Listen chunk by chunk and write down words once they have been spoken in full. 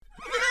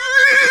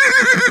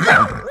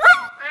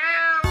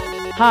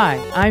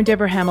Hi, I'm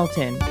Deborah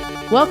Hamilton.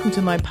 Welcome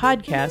to my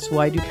podcast,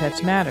 Why Do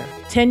Pets Matter?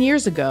 10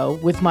 years ago,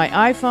 with my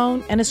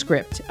iPhone and a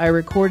script, I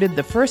recorded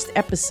the first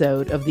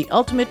episode of the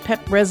Ultimate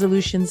Pet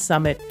Resolution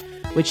Summit,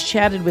 which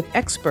chatted with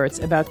experts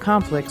about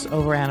conflicts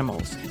over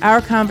animals.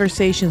 Our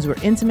conversations were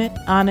intimate,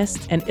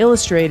 honest, and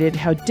illustrated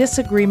how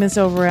disagreements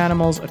over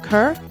animals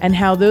occur and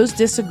how those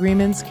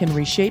disagreements can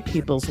reshape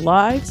people's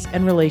lives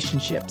and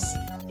relationships.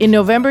 In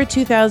November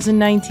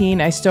 2019,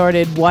 I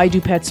started Why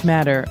Do Pets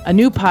Matter, a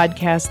new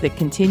podcast that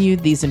continued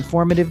these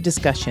informative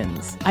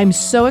discussions. I'm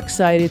so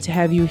excited to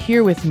have you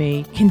here with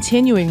me,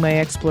 continuing my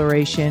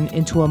exploration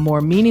into a more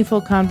meaningful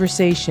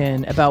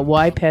conversation about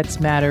why pets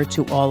matter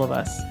to all of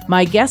us.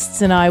 My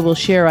guests and I will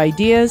share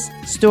ideas,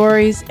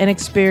 stories, and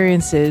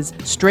experiences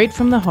straight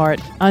from the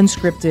heart,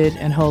 unscripted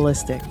and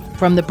holistic.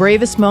 From the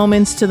bravest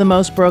moments to the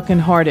most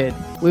brokenhearted,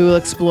 we will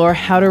explore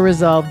how to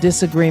resolve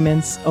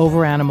disagreements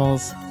over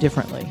animals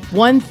differently.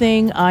 One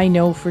thing I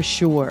know for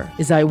sure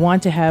is I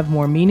want to have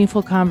more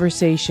meaningful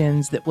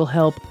conversations that will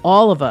help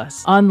all of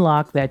us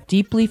unlock that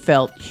deeply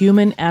felt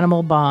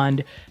human-animal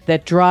bond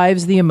that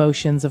drives the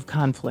emotions of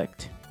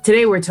conflict.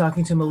 Today we're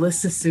talking to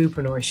Melissa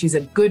Supernor. She's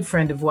a good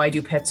friend of Why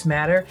Do Pets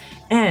Matter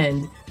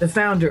and the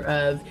founder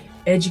of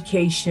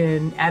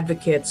Education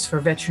Advocates for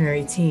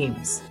Veterinary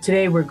Teams.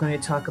 Today we're going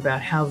to talk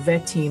about how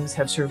vet teams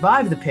have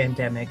survived the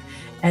pandemic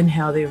and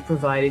how they've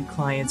provided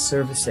client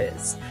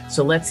services.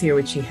 So let's hear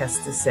what she has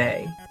to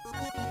say.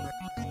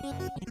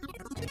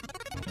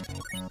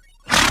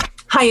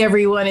 Hi,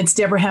 everyone. It's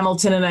Deborah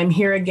Hamilton, and I'm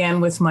here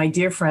again with my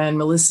dear friend,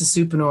 Melissa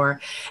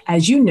Supernor.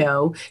 As you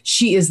know,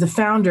 she is the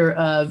founder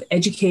of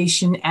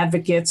Education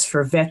Advocates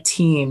for Vet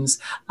Teams.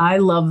 I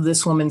love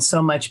this woman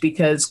so much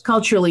because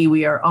culturally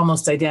we are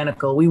almost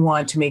identical. We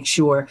want to make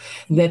sure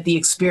that the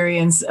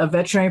experience of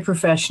veterinary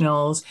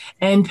professionals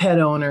and pet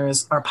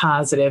owners are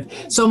positive.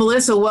 So,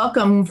 Melissa,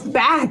 welcome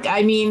back.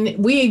 I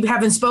mean, we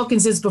haven't spoken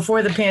since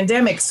before the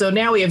pandemic, so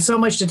now we have so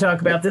much to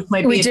talk about. This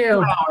might be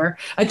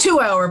a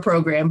two-hour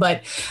program,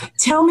 but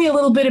tell me a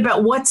little bit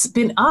about what's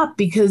been up,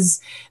 because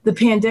the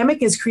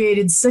pandemic has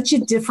created such a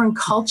different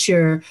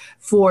culture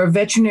for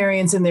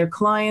veterinarians and their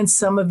clients.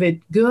 Some of it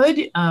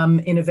good,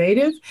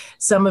 innovative,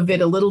 some of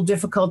it a little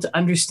difficult to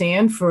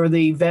understand for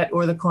the vet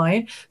or the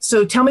client.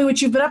 So tell me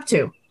what you've been up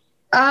to.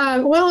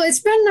 Well, it's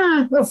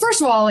been,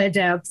 first of all,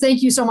 Deb,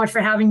 thank you so much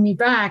for having me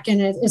back.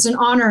 And it's an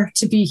honor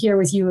to be here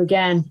with you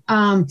again.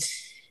 And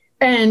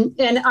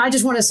I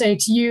just want to say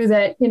to you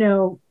that, you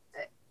know,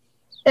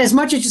 as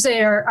much as you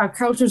say our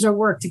cultures are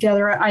work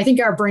together, I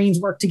think our brains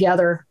work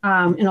together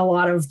in a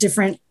lot of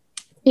different,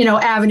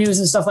 avenues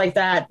and stuff like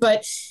that.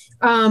 But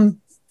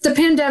the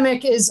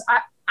pandemic is,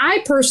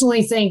 I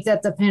personally think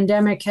that the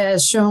pandemic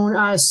has shown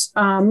us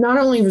not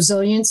only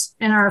resilience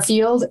in our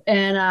field,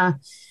 and,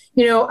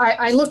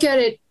 I look at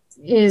it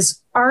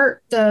is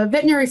the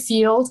veterinary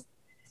field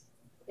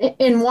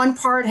in one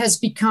part has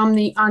become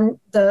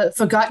the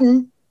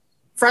forgotten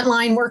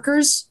frontline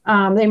workers.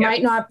 They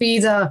might not be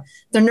the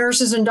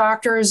nurses and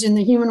doctors in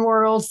the human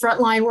world,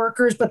 frontline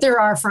workers, but there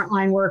are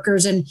frontline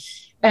workers. And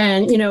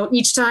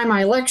each time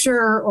I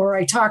lecture or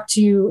I talk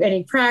to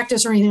any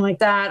practice or anything like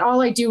that,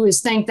 all I do is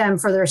thank them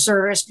for their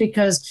service,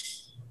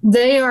 because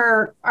they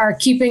are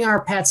keeping our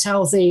pets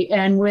healthy.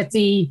 And with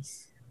the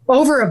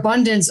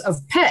overabundance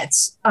of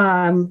pets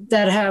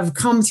that have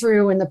come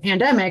through in the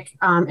pandemic,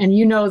 and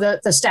the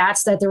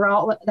stats that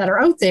are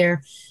out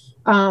there,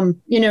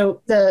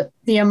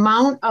 the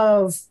amount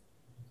of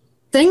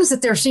things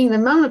that they're seeing, the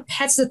amount of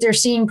pets that they're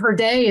seeing per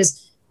day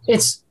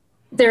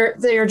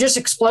they're just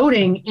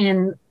exploding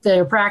in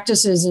their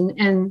practices.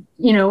 And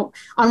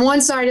on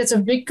one side, it's a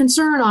big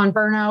concern on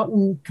burnout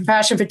and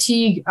compassion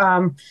fatigue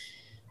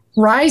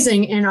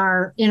rising in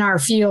our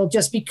field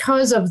just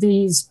because of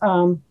these,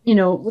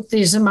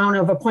 these amount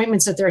of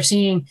appointments that they're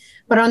seeing.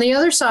 But on the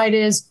other side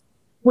is,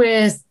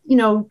 with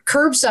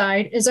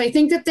curbside, is I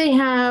think that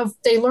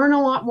they learn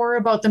a lot more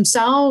about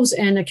themselves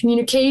and the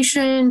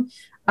communication,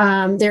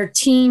 their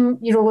team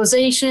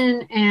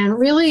utilization, and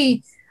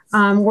really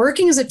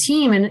working as a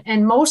team.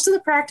 And most of the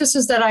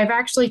practices that I've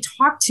actually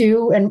talked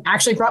to and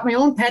actually brought my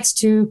own pets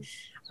to,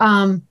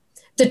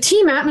 the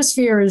team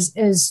atmosphere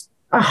is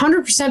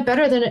 100%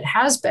 better than it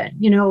has been,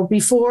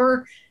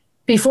 before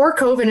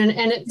COVID.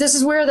 And this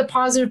is where the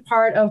positive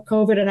part of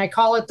COVID, and I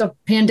call it the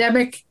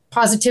pandemic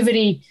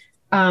positivity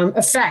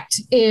effect,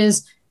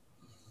 is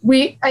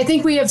I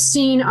think we have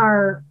seen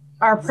our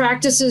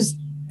practices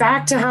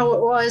back to how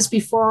it was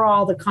before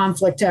all the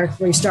conflict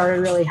actually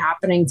started really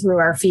happening through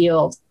our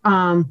field.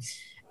 And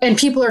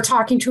people are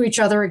talking to each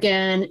other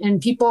again, and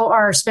people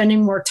are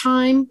spending more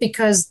time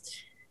because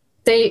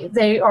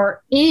they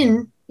are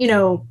in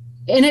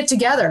it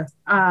together.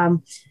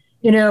 And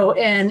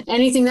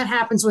anything that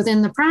happens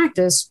within the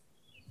practice,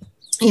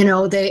 they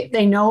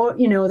know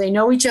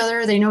each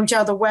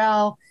other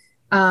well.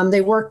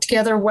 They work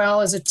together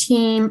well as a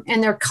team,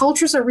 and their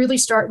cultures are really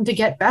starting to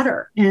get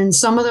better. And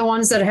some of the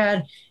ones that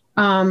had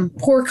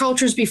poor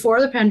cultures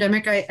before the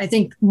pandemic, I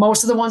think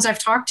most of the ones I've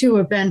talked to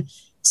have been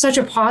such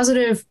a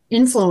positive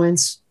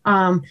influence.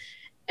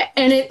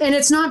 And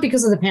it's not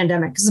because of the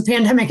pandemic, because the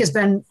pandemic has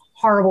been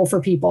horrible for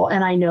people.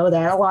 And I know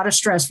that, a lot of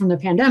stress from the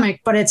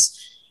pandemic, but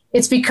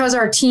it's because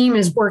our team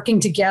is working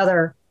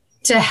together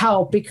to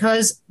help,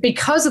 because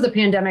of the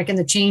pandemic and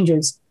the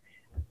changes,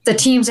 the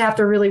teams have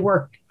to really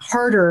work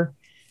harder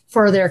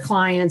for their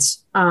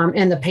clients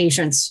and the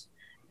patients.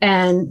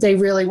 And they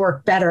really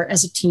work better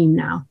as a team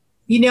now.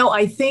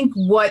 I think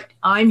what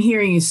I'm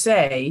hearing you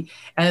say,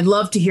 and I'd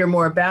love to hear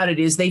more about it,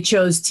 is they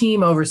chose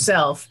team over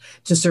self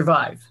to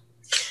survive.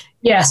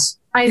 Yes,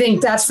 I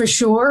think that's for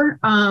sure.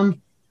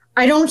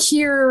 I don't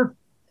hear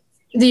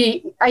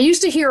I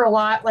used to hear a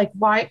lot like,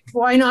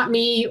 why not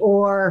me?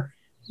 Or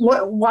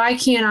why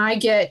can't I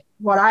get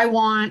what I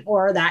want?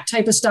 Or that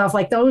type of stuff,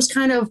 like those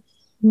kind of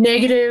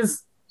negative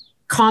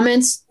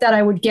comments that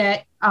I would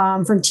get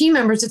from team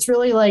members. It's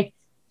really like,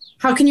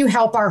 how can you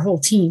help our whole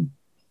team?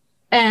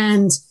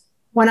 And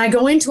when I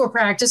go into a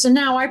practice, and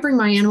now I bring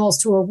my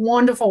animals to a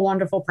wonderful,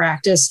 wonderful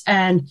practice.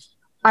 And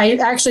I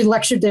actually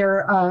lectured there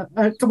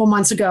a couple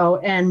months ago.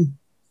 And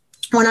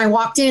when I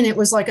walked in, it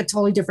was like a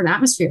totally different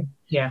atmosphere.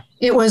 Yeah.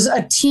 It was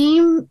a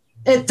team.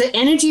 The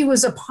energy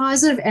was a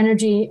positive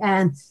energy,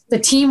 and the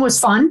team was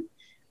fun.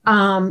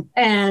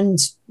 And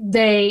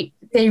they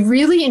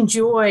really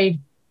enjoyed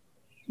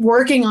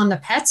working on the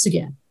pets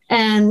again.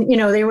 And,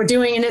 they were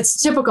doing, and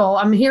it's typical,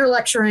 I'm here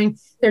lecturing,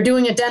 they're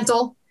doing a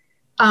dental,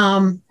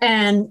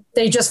 and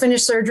they just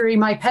finished surgery.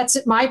 My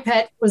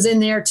pet was in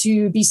there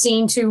to be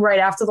seen to right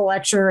after the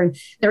lecture, and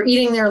they're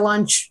eating their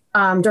lunch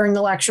during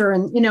the lecture.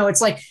 And,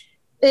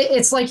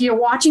 it's like you're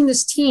watching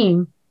this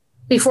team.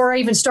 Before I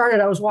even started,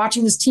 I was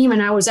watching this team,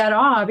 and I was at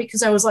awe,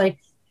 because I was like,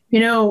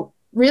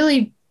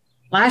 really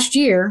last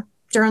year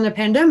during the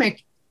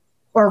pandemic,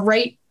 or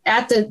right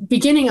at the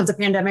beginning of the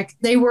pandemic,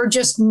 they were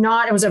just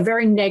not, it was a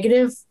very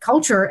negative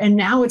culture. And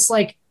now it's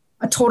like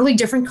a totally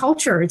different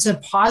culture. It's a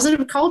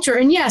positive culture.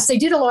 And yes, they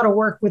did a lot of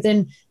work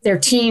within their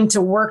team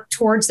to work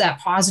towards that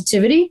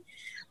positivity,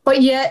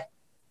 but yet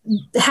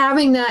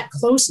having that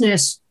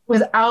closeness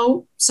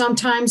without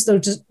sometimes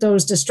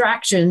those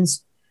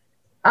distractions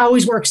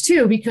always works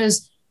too,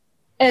 because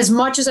as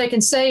much as I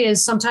can say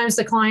is sometimes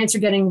the clients are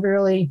getting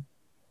really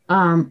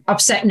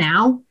upset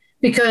now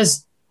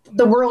because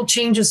the world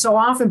changes so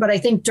often. But I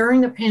think during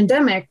the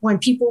pandemic, when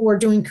people were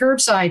doing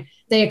curbside,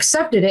 they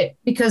accepted it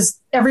because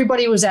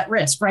everybody was at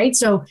risk, right?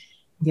 So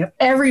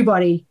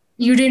everybody,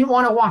 you didn't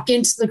want to walk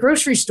into the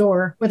grocery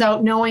store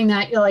without knowing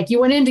that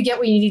you went in to get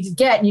what you needed to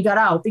get and you got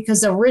out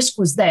because the risk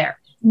was there.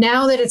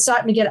 Now that it's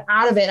starting to get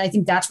out of it, I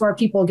think that's where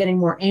people are getting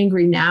more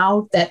angry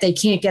now that they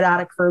can't get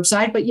out of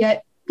curbside. But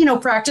yet,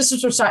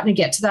 practices are starting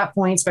to get to that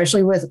point,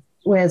 especially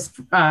with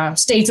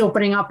states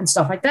opening up and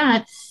stuff like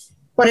that.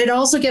 But it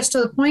also gets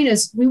to the point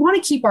is we want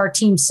to keep our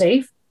team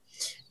safe.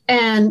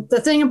 And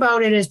the thing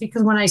about it is,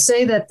 because when I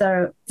say that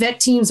the vet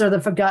teams are the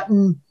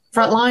forgotten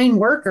frontline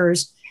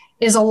workers,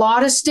 is a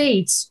lot of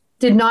states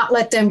did not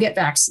let them get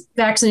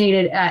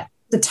vaccinated at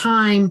the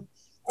time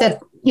that,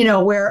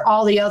 where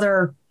all the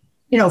other,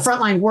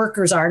 frontline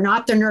workers are,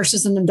 not the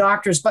nurses and the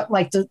doctors, but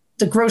like the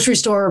grocery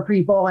store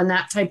people and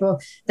that type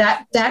of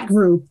that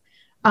group.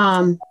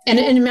 And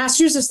in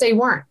Massachusetts, they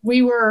weren't.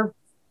 We were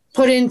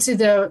put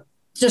into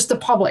just the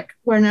public,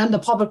 where none of the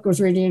public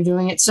was really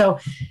doing it. So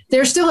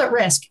they're still at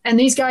risk. And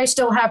these guys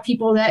still have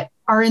people that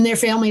are in their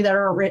family that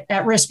are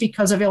at risk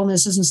because of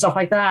illnesses and stuff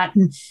like that.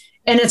 And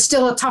it's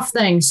still a tough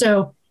thing.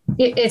 So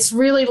it's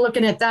really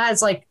looking at that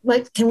as like,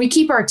 can we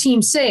keep our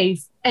team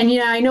safe? And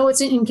I know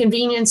it's an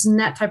inconvenience and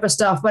that type of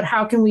stuff, but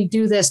how can we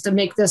do this to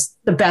make this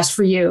the best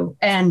for you?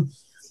 And,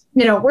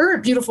 we're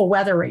in beautiful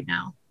weather right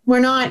now. We're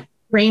not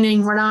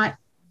raining. We're not,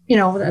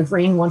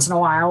 rain once in a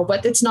while,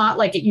 but it's not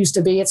like it used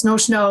to be. It's no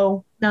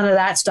snow, none of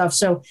that stuff.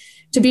 So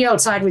to be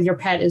outside with your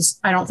pet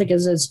I don't think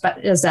is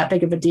that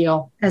big of a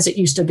deal as it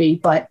used to be.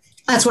 But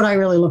that's what I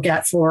really look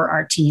at for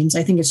our teams.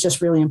 I think it's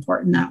just really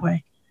important that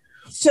way.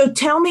 So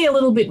tell me a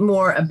little bit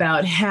more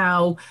about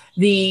how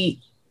the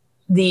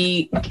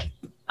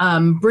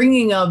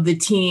bringing of the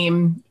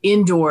team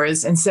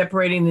indoors and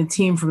separating the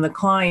team from the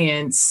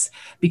clients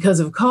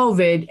because of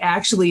COVID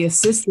actually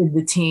assisted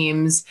the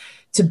teams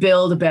to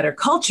build a better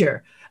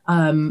culture.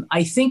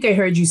 I think I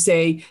heard you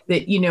say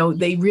that,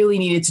 they really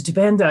needed to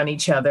depend on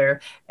each other,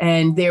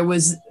 and there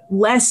was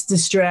less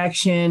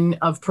distraction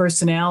of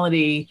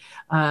personality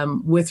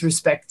with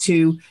respect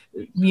to,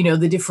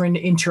 the different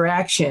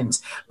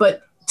interactions.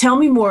 But tell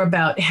me more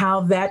about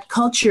how that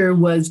culture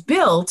was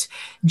built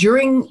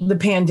during the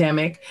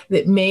pandemic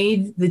that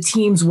made the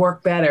teams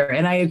work better.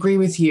 And I agree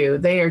with you.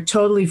 They are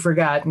totally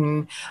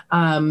forgotten.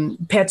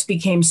 Pets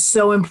became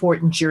so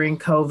important during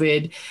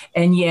COVID,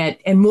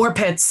 and more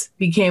pets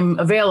became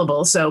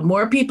available. So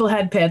more people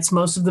had pets.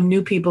 Most of them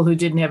knew people who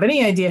didn't have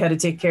any idea how to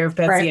take care of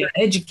pets. Right. You had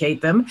to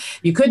educate them.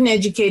 You couldn't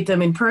educate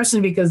them in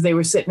person because they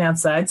were sitting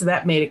outside. So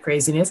that made it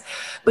craziness.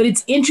 But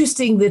it's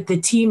interesting that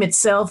the team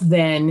itself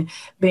then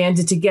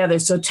banded together.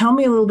 So tell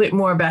me a little bit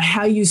more about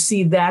how you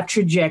see that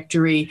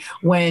trajectory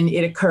when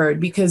it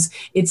occurred, because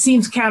it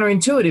seems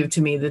counterintuitive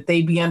to me that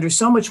they'd be under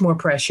so much more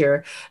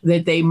pressure,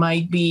 that they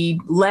might be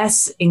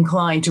less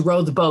inclined to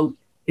row the boat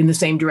in the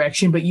same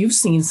direction, but you've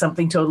seen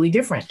something totally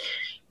different.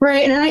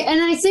 Right.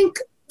 And I think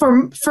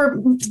for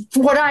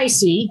what I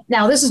see,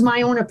 now this is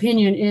my own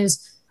opinion,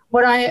 is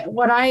what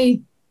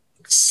I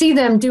see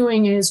them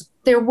doing is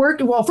they're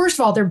working. Well, first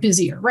of all, they're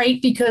busier,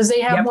 right? Because they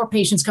have more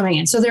patients coming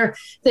in. So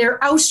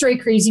they're out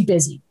straight crazy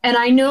busy. And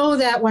I know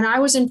that when I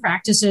was in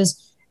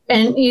practices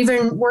and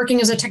even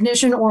working as a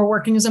technician or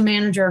working as a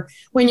manager,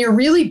 when you're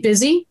really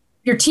busy,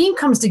 your team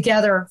comes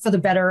together for the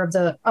better of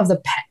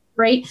the pet,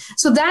 right?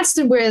 So that's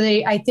where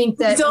I think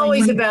that it's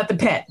always about the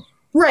pet.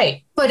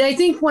 Right. But I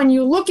think when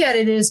you look at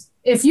it is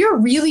if you're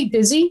really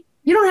busy,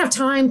 you don't have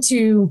time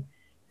to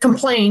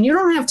complain. You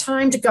don't have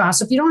time to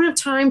gossip. You don't have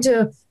time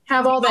to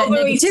have all that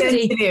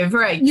negativity.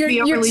 Right.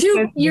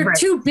 You're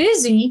too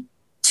busy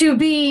to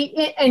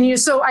be,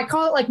 so I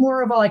call it like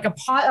more of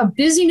a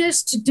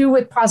busyness to do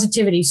with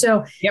positivity.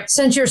 So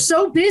since you're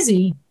so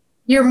busy,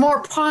 you're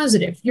more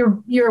positive.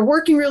 You're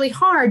working really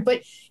hard,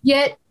 but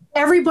yet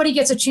everybody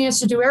gets a chance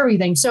to do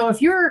everything. So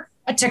if you're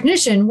a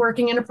technician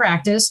working in a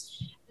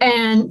practice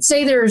and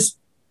say there's,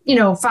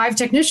 5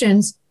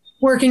 technicians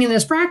working in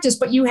this practice,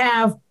 but you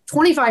have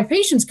 25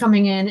 patients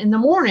coming in the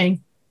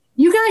morning,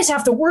 you guys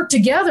have to work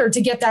together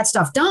to get that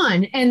stuff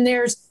done. And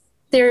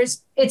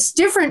it's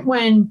different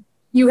when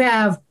you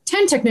have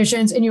 10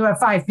 technicians and you have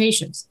 5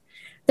 patients.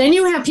 Then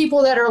you have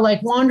people that are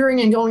like wandering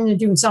and going to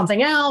do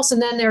something else.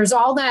 And then there's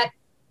all that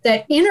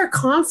inner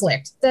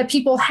conflict that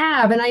people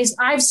have. And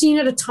I've seen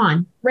it a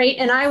ton, right?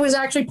 And I was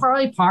actually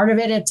probably part of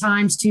it at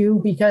times too,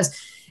 because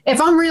if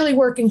I'm really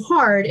working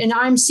hard and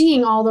I'm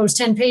seeing all those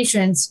 10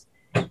 patients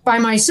by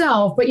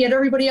myself, but yet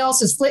everybody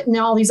else is flitting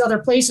all these other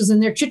places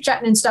and they're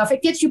chit-chatting and stuff,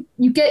 it gets you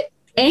get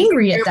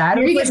angry at that,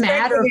 or you get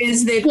mad, or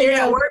is that they're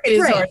not working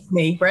as hard as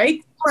me,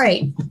 right?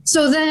 Right.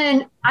 So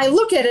then I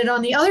look at it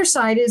on the other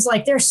side is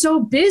like they're so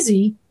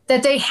busy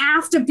that they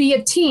have to be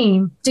a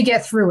team to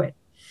get through it.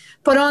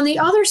 But on the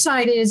other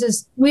side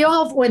is we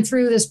all went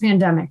through this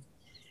pandemic.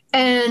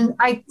 And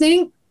I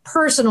think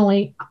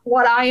personally,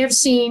 what I have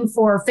seen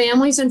for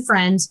families and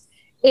friends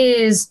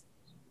is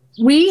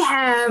we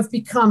have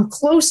become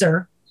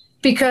closer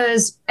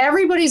because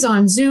everybody's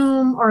on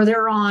Zoom or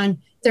they're on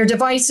their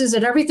devices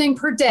and everything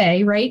per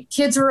day, right?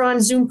 Kids are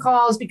on Zoom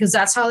calls because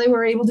that's how they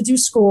were able to do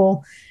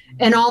school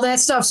and all that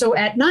stuff. So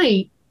at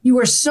night, you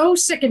were so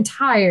sick and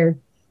tired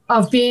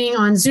of being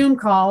on Zoom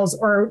calls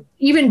or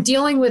even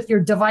dealing with your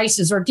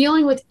devices or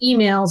dealing with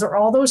emails or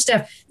all those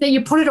stuff that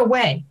you put it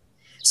away.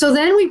 So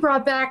then we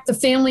brought back the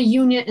family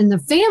unit and the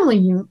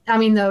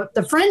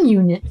friend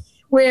unit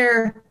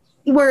where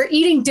we're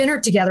eating dinner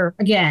together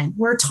again.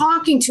 We're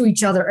talking to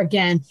each other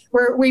again.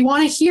 We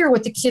want to hear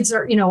what the kids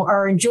are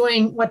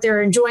enjoying, what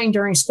they're enjoying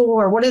during school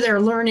or what are they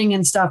learning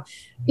and stuff.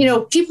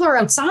 People are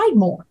outside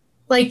more.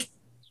 Like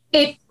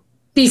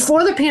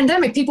before the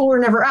pandemic, people were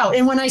never out.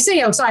 And when I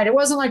say outside, it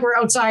wasn't like we're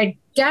outside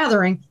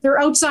gathering. They're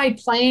outside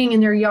playing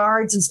in their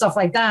yards and stuff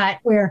like that,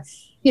 where,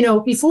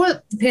 before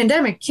the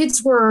pandemic,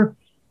 kids were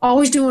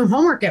always doing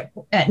homework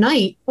at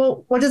night.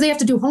 Well, what do they have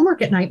to do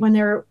homework at night when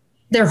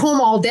they're home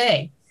all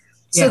day?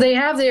 So they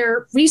have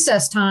their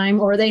recess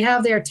time or they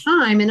have their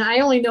time. And I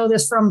only know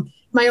this from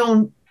my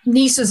own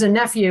nieces and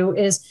nephew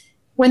is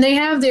when they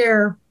have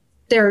their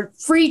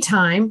free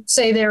time,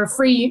 say their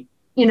free,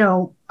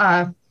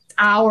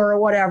 hour or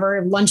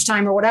whatever,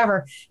 lunchtime or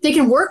whatever, they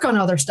can work on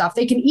other stuff.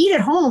 They can eat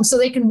at home so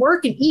they can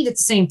work and eat at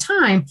the same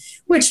time,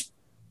 which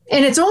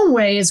in its own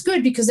way is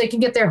good because they can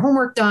get their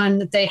homework done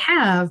that they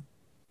have.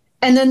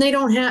 And then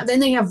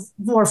they have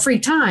more free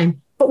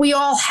time, but we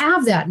all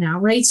have that now,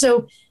 right?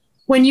 So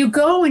when you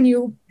go and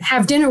you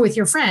have dinner with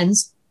your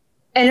friends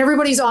and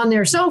everybody's on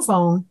their cell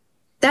phone,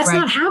 that's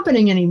not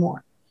happening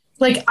anymore.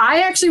 Like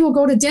I actually will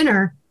go to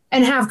dinner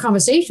and have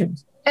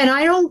conversations. And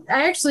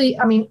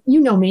you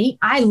know me,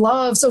 I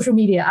love social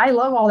media. I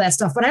love all that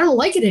stuff, but I don't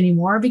like it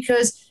anymore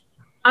because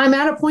I'm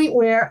at a point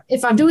where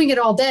if I'm doing it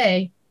all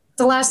day,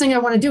 the last thing I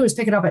want to do is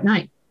pick it up at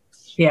night.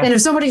 Yeah. And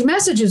if somebody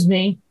messages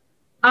me,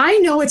 I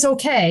know it's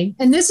okay.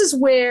 And this is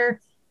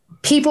where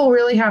people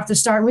really have to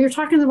start. And we were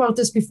talking about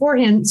this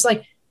beforehand. It's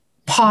like,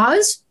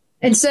 pause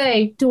and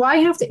say, do I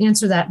have to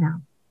answer that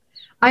now?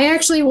 I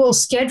actually will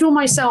schedule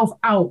myself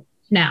out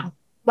now,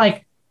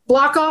 like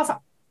block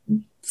off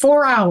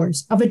 4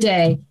 hours of a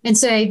day and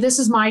say, this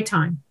is my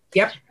time.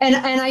 Yep. And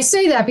I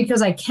say that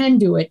because I can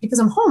do it because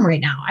I'm home right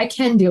now. I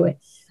can do it.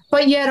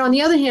 But yet on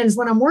the other hand, is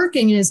when I'm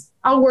working is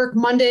I'll work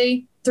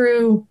Monday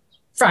through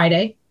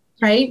Friday,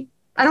 right?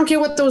 I don't care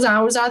what those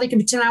hours are. They can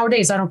be 10-hour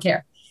days. I don't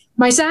care.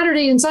 My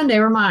Saturday and Sunday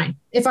are mine.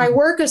 If I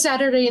work a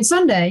Saturday and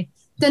Sunday,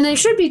 then there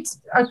should be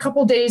a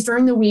couple days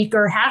during the week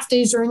or half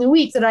days during the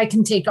week that I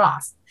can take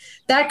off.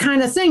 That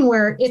kind of thing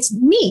where it's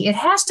me. It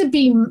has to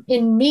be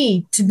in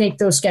me to make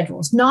those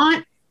schedules.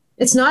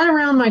 It's not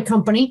around my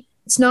company.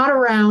 It's not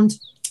around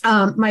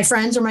my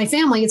friends or my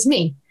family. It's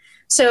me.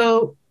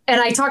 So,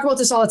 and I talk about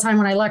this all the time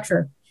when I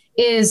lecture,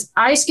 is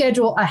I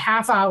schedule a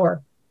half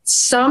hour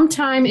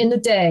sometime in the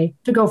day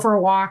to go for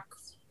a walk,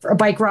 for a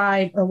bike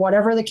ride, or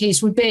whatever the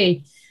case would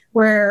be,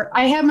 where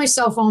I have my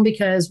cell phone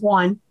because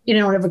one, you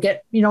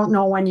don't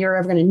know when you're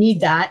ever going to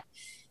need that.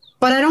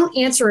 but I don't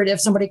answer it if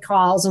somebody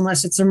calls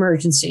unless it's an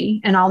emergency.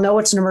 And I'll know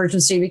it's an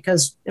emergency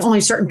because only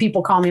certain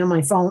people call me on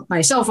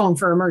my cell phone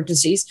for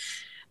emergencies.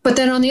 But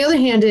then on the other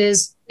hand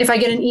is if I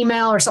get an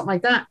email or something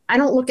like that, I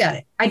don't look at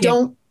it. I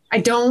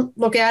don't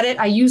look at it.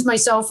 I use my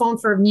cell phone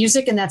for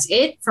music and that's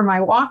it for my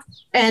walk.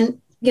 And,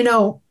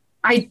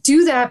 I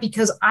do that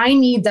because I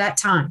need that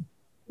time.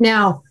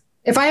 Now,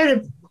 if I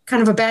had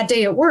kind of a bad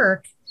day at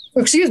work,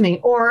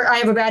 or I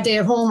have a bad day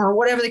at home or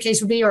whatever the case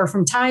would be, or if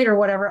I'm tired or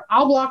whatever,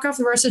 I'll block off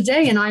the rest of the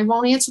day and I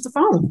won't answer the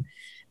phone.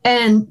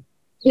 And,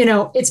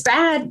 it's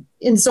bad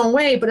in some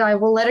way, but I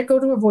will let it go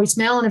to a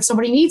voicemail. And if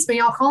somebody needs me,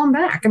 I'll call them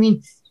back. I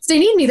mean, if they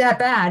need me that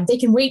bad, they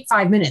can wait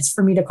 5 minutes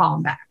for me to call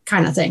them back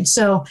kind of thing.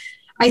 So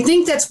I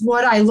think that's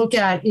what I look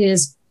at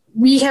is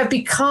we have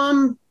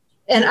become,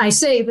 and I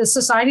say the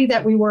society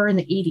that we were in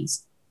the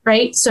 80s,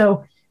 right?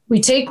 So we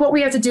take what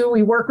we have to do.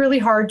 We work really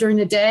hard during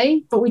the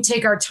day, but we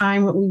take our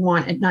time what we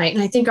want at night.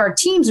 And I think our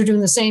teams are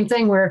doing the same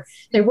thing where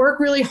they work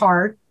really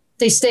hard.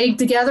 They stay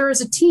together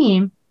as a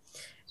team.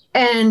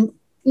 And,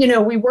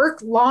 we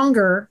work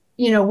longer,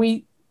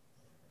 we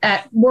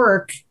at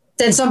work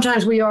than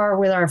sometimes we are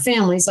with our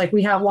families. Like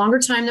we have longer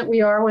time that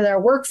we are with our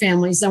work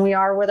families than we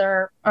are with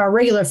our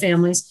regular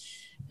families.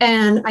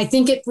 And I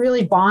think it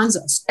really bonds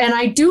us. And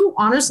I do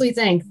honestly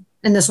think,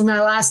 and this was my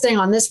last thing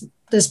on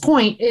this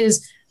point,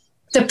 is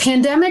the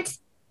pandemic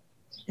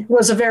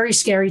was a very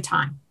scary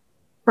time,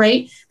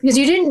 right? Because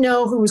you didn't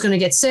know who was going to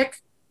get sick.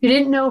 You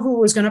didn't know who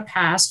was going to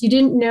pass. You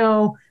didn't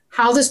know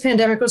how this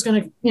pandemic was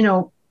going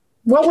to,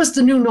 what was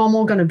the new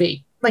normal going to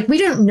be? Like, we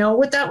didn't know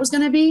what that was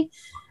going to be.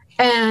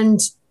 And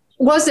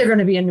was there going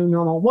to be a new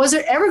normal? Was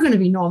there ever going to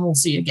be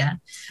normalcy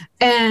again?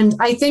 And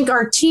I think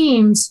our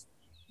teams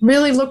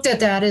really looked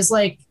at that as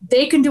like,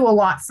 they can do a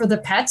lot for the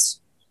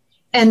pets.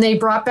 And they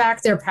brought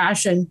back their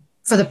passion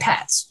for the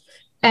pets.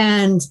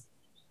 And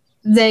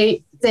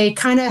they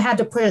kind of had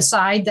to put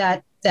aside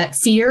that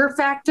fear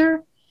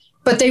factor,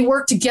 but they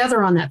worked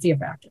together on that fear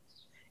factor.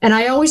 And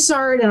I always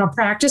saw it in our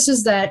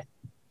practices that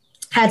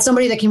had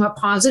somebody that came up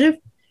positive,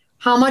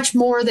 how much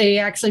more they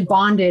actually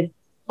bonded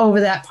over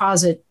that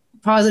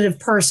positive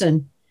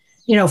person,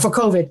 for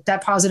COVID,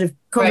 that positive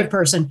COVID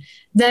person,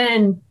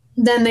 than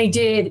they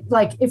did.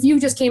 Like if you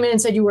just came in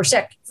and said you were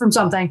sick from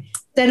something,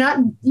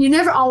 you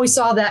never always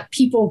saw that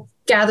people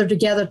gathered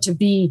together to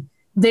be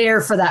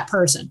there for that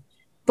person.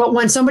 But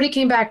when somebody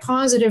came back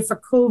positive for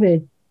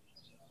COVID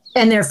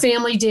and their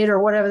family did,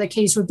 or whatever the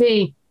case would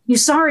be, you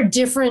saw a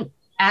different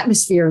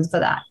atmosphere for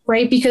that,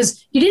 right?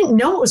 Because you didn't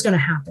know what was going to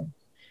happen.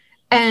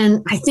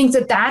 And I think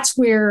that that's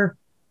where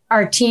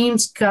our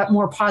teams got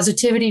more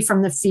positivity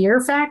from the fear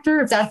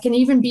factor, if that can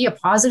even be a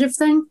positive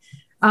thing.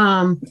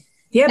 Because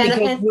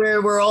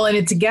we're all in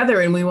it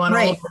together and we want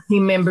all the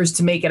team members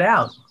to make it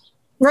out.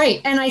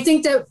 Right. And I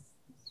think that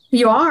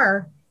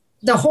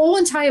the whole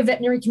entire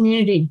veterinary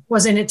community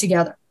was in it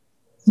together,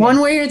 one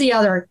way or the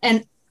other.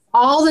 And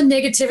all the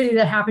negativity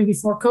that happened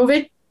before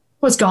COVID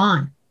was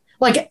gone.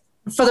 Like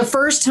for the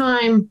first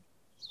time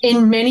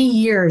in many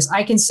years,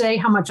 I can say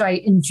how much I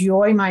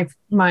enjoy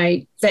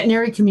my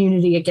veterinary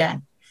community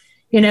again.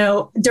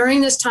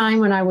 During this time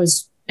when I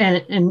was,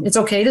 and it's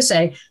okay to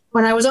say,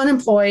 when I was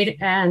unemployed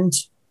and,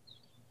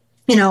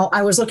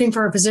 I was looking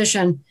for a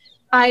position,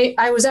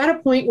 I was at a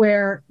point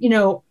where,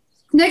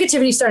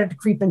 negativity started to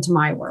creep into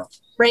my world,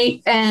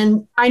 right?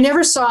 And I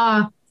never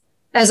saw,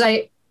 as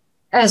I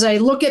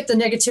look at the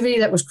negativity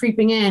that was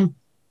creeping in,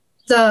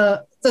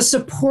 the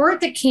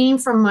support that came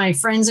from my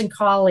friends and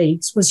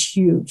colleagues was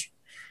huge.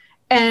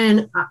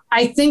 And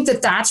I think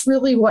that that's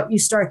really what you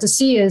start to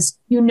see is,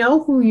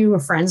 who your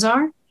friends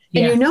are,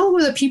 and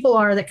who the people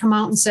are that come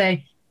out and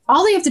say,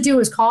 all they have to do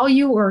is call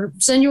you or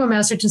send you a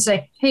message and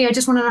say, hey, I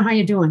just want to know how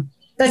you're doing.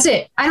 That's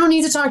it. I don't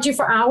need to talk to you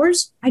for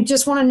hours. I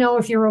just want to know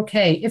if you're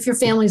okay, if your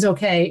family's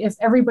okay, if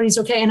everybody's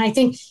okay. And I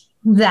think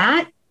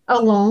that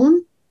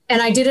alone,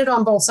 and I did it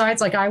on both sides,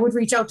 like I would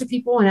reach out to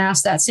people and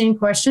ask that same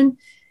question.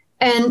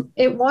 And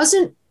I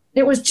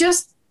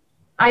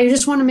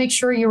just want to make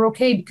sure you're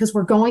okay because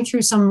we're going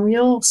through some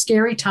real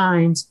scary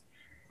times.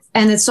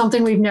 And it's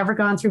something we've never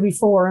gone through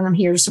before. And I'm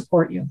here to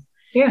support you.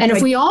 Yeah, and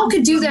if we all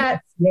could do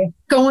that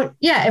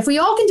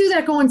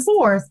going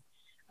forth,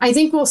 I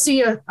think we'll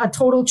see a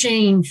total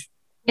change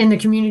in the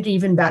community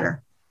even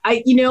better.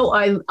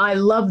 I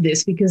love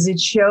this because it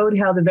showed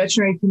how the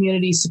veterinary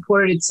community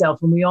supported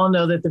itself. And we all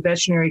know that the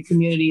veterinary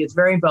community is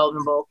very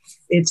vulnerable.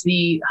 It's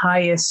the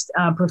highest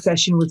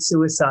profession with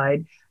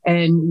suicide.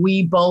 And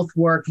we both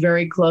work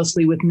very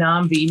closely with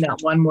NAMVI,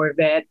 Not One More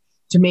Vet,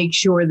 to make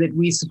sure that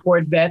we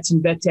support vets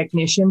and vet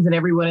technicians and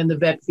everyone in the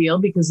vet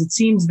field, because it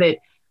seems that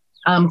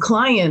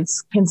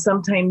clients can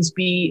sometimes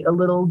be a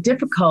little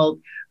difficult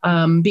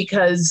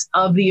because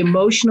of the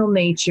emotional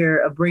nature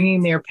of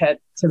bringing their pet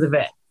to the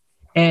vet.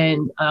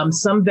 And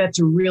some vets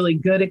are really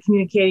good at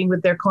communicating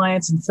with their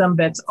clients and some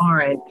vets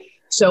aren't.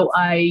 So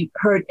I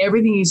heard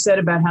everything you said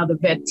about how the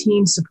vet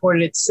team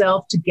supported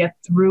itself to get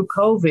through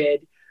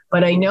COVID.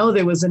 But I know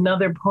there was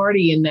another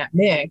party in that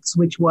mix,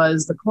 which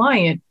was the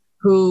client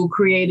who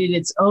created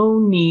its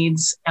own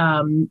needs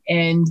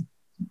and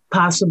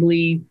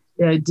possibly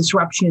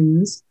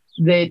disruptions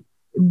that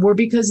were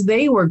because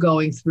they were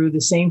going through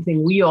the same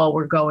thing we all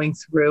were going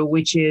through,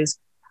 which is,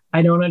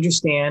 I don't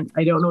understand.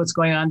 I don't know what's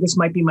going on. This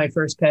might be my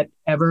first pet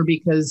ever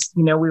because,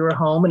 we were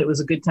home and it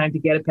was a good time to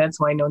get a pet.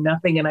 So I know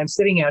nothing. And I'm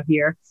sitting out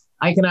here.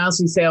 I can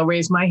honestly say I'll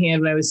raise my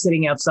hand when I was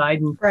sitting outside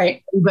and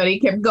everybody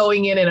kept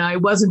going in and I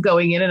wasn't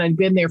going in and I'd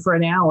been there for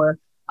an hour.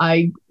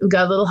 I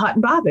got a little hot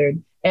and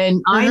bothered.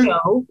 And I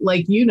know,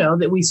 like,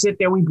 that we sit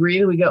there, we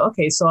breathe, we go,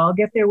 okay, so I'll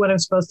get there when I'm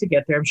supposed to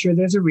get there. I'm sure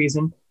there's a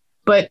reason.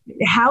 But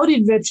how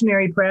did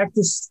veterinary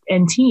practice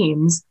and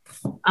teams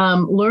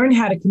learn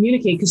how to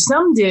communicate? Because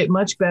some did it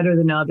much better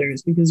than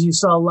others, because you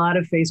saw a lot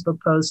of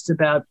Facebook posts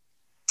about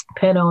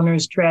pet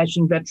owners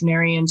trashing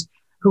veterinarians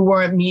who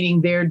weren't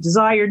meeting their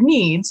desired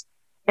needs.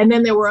 And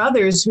then there were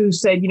others who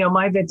said,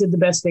 my vet did the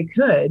best they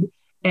could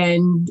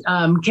and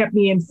kept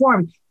me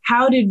informed.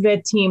 How did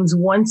vet teams,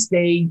 once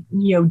they,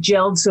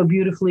 gelled so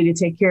beautifully to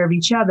take care of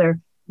each other,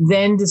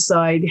 then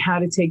decide how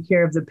to take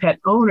care of the pet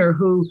owner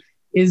who's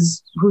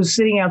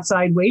sitting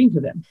outside waiting for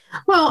them?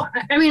 Well,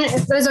 I mean,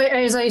 as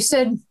I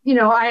said,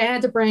 I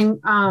had to bring,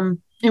 and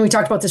we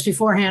talked about this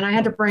beforehand, I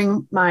had to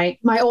bring my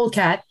old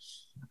cat,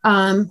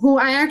 who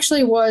I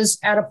actually was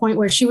at a point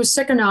where she was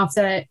sick enough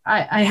that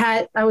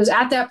I was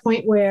at that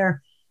point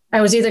where I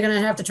was either going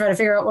to have to try to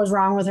figure out what was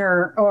wrong with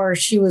her, or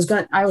I was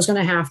going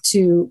to have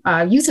to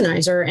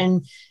euthanize her.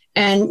 And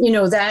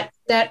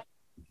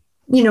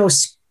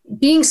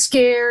being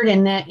scared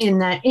and in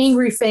that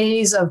angry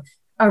phase of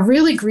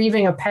really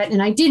grieving a pet.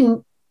 And I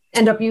didn't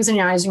end up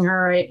euthanizing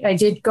her. I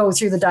did go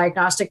through the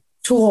diagnostic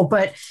tool,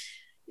 but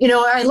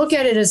I look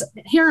at it as,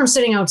 here I'm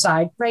sitting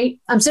outside, right?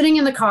 I'm sitting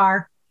in the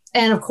car,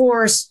 and of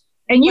course,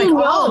 and I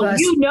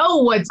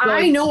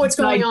know what's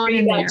going on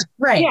in there.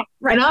 Right. Yeah.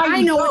 Right. And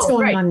I know what's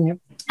going on in there.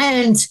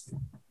 And,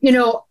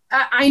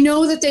 I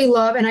know that they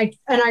love, and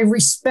I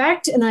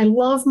respect, and I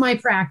love my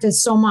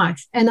practice so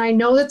much. And I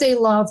know that they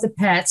love the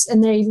pets,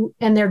 and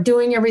they're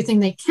doing everything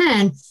they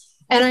can.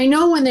 And I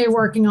know when they're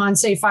working on,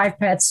 say, 5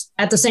 pets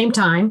at the same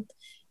time,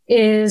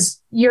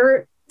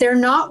 they're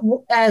not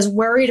as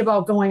worried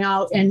about going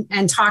out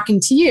and talking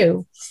to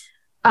you.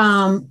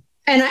 And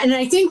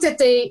I think that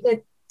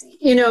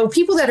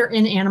people that are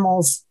in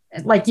animals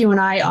like you and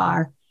I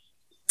are,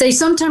 they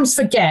sometimes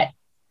forget.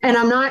 And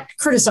I'm not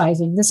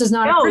criticizing. This is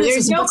not a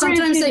criticism. There's no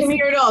criticism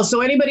here at all. So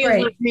anybody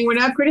who's listening, we're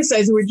not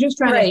criticizing. We're just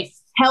trying to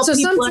help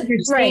people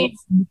understand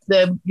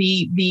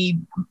the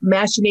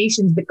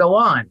machinations that go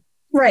on.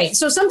 Right.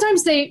 So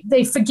sometimes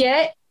they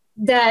forget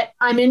that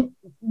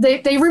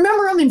they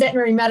remember I'm in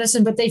veterinary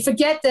medicine, but they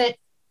forget that,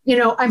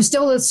 I'm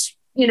still a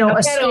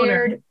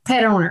scared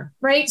pet owner.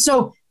 Right.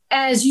 So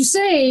as you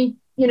say,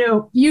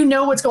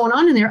 what's going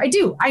on in there. I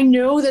do. I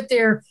know that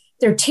they're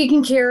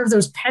taking care of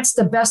those pets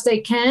the best they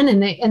can.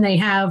 And they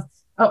have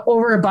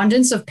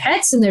overabundance of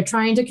pets, and they're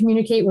trying to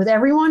communicate with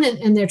everyone,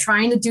 and they're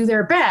trying to do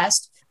their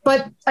best.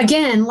 But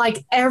again,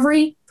 like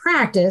every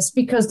practice,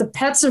 because the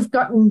pets have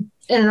gotten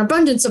an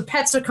abundance of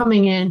pets are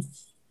coming in,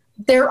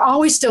 they're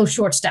always still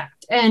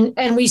short-staffed.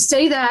 And we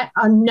say that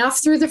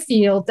enough through the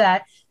field,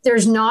 that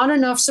there's not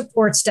enough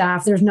support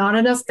staff. There's not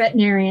enough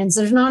veterinarians.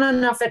 There's not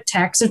enough vet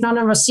techs. There's not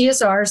enough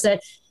CSRs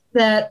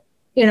that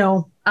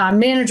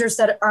managers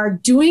that are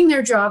doing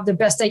their job the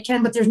best they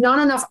can, but there's not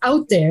enough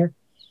out there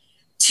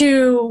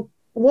to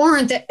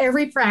warrant that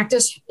every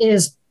practice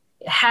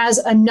has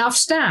enough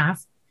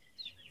staff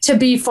to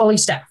be fully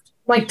staffed.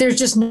 Like, there's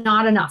just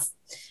not enough,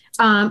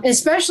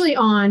 especially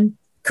on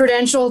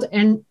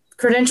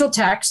credentialed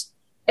techs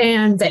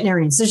and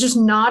veterinarians. There's just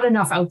not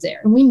enough out there.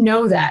 And we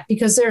know that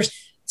because there's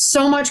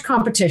so much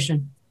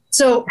competition.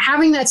 So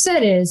having that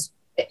said is,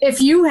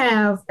 if you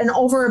have an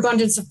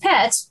overabundance of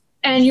pets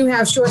and you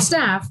have short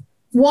staff,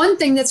 one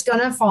thing that's going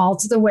to fall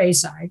to the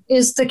wayside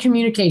is the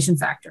communication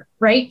factor,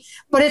 right?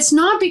 But it's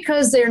not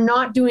because they're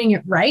not doing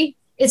it right.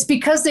 It's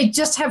because they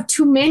just have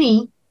too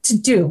many to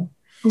do.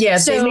 Yeah,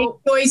 so they make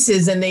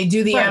choices and they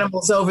do the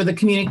animals over the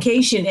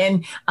communication.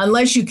 And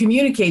unless you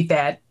communicate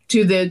that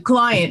to the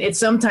client, it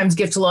sometimes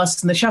gets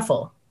lost in the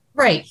shuffle.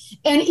 Right.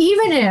 And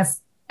even if,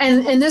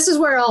 and this is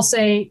where I'll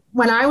say,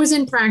 when I was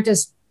in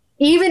practice,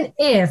 even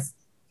if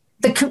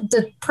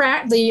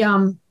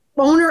the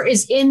owner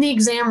is in the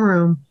exam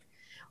room,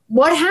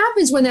 what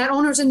happens when that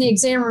owner's in the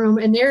exam room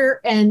and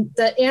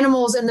the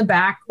animal's in the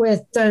back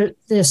with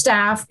the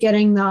staff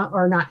getting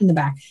or not in the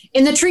back,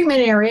 in the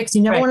treatment area, because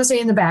you never want to say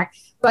in the back,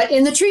 but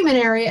in the treatment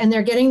area, and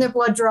they're getting the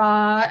blood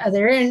draw,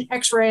 they're in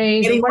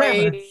x-rays or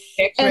whatever.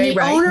 And the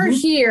owner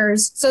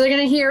hears, so they're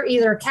going to hear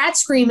either a cat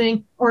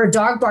screaming or a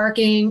dog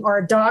barking or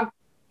a dog,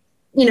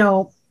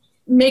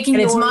 making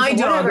noise. And it's my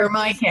dog or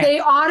my cat. They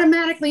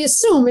automatically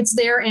assume it's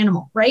their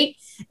animal, right?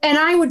 And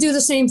I would do the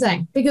same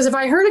thing, because if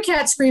I heard a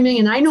cat screaming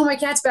and I know my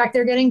cat's back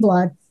there getting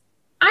blood,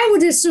 I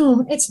would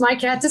assume it's my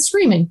cat that's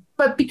screaming.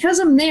 But because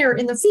I'm there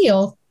in the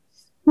field,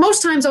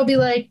 most times I'll be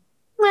like,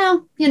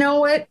 well, you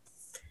know what?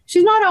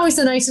 She's not always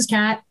the nicest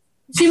cat.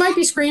 She might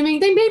be screaming.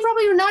 They may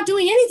probably are not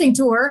doing anything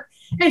to her,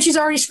 and she's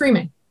already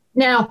screaming.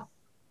 Now,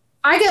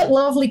 I get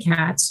lovely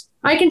cats,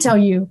 I can tell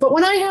you, but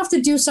when I have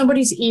to do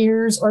somebody's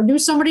ears or do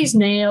somebody's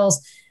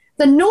nails,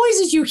 the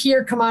noises you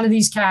hear come out of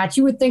these cats,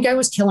 you would think I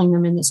was killing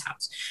them in this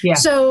house. Yeah.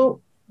 So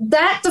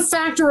the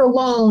factor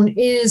alone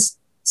is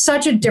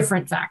such a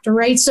different factor,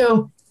 right?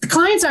 So the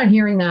clients aren't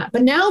hearing that,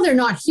 but now they're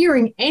not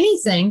hearing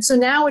anything. So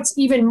now it's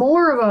even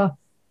more of a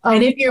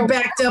and if you're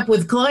backed up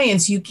with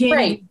clients, you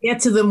can't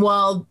get to them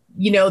while,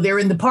 they're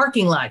in the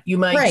parking lot. You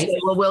might say,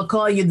 well, we'll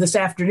call you this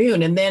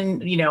afternoon. And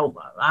then,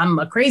 I'm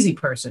a crazy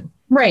person.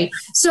 Right.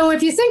 So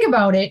if you think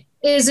about it,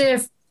 is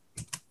if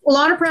a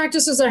lot of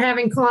practices are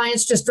having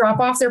clients just drop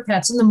off their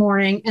pets in the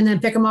morning and then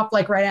pick them up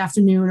like right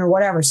afternoon or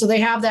whatever. So they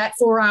have that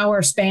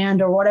 4-hour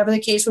span or whatever the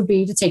case would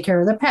be to take care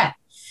of the pet.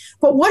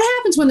 But what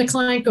happens when the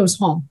client goes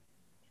home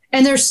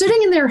and they're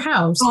sitting in their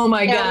house? Oh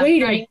my God.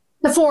 Waiting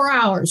the 4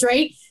 hours,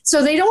 right?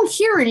 So they don't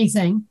hear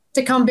anything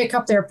to come pick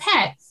up their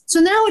pet. So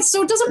now it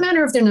doesn't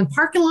matter if they're in the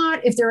parking lot,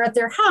 if they're at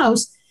their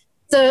house,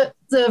 the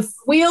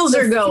wheels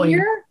are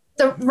going.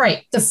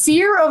 The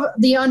fear of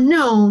the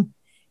unknown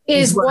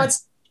is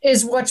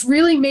what's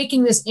really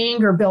making this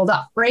anger build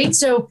up, right?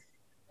 So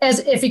as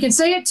if you can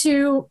say it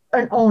to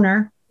an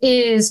owner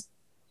is,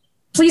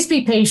 please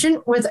be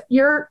patient with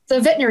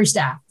the veterinary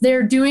staff.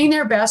 They're doing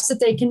their best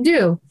that they can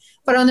do.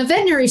 But on the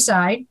veterinary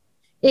side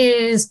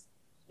is,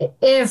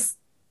 if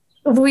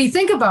we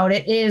think about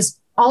it, is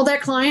all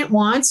that client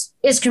wants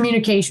is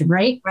communication,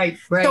 right? Right.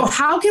 So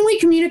how can we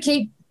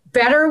communicate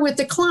better with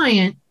the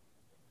client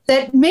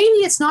that maybe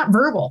it's not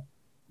verbal?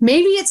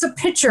 Maybe it's a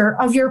picture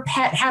of your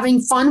pet having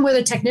fun with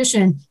a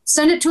technician,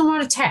 send it to them on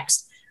a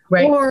text.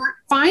 Right. Or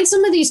find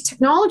some of these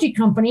technology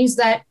companies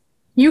that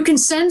you can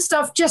send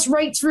stuff just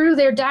right through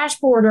their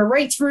dashboard or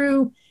right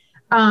through,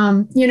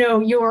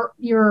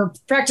 your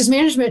practice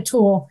management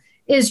tool.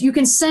 Is you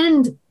can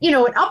send, an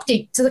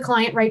update to the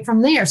client right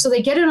from there. So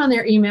they get it on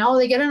their email,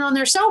 they get it on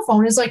their cell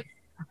phone. It's like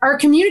our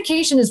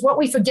communication is what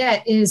we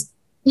forget is,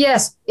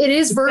 yes, it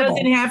is verbal. It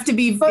doesn't have to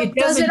be. But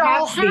does it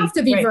all have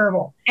to be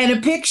verbal? And a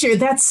picture,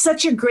 that's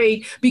such a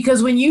great,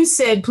 because when you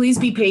said, please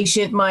be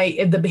patient,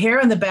 the hair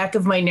on the back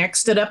of my neck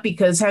stood up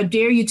because how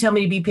dare you tell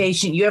me to be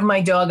patient? You have my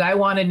dog. I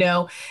want to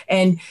know.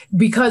 And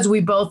because we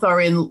both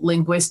are in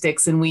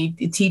linguistics and we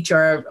teach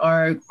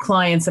our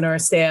clients and our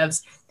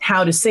staffs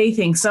how to say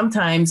things,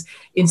 sometimes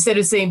instead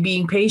of saying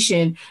being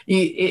patient,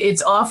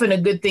 it's often a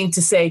good thing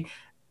to say,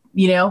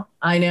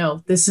 I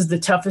know this is the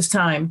toughest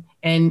time.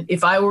 And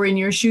if I were in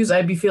your shoes,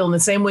 I'd be feeling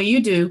the same way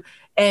you do.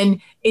 And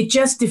it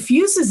just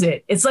diffuses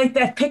it. It's like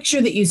that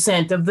picture that you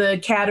sent of the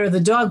cat or the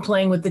dog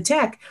playing with the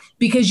tech,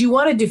 because you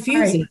want to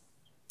diffuse it.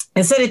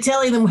 Instead of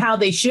telling them how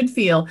they should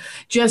feel,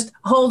 just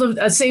hold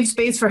a safe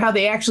space for how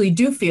they actually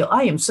do feel.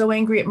 I am so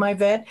angry at my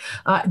vet.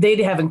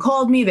 They haven't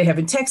called me. They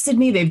haven't texted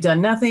me. They've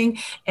done nothing.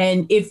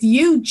 And if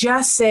you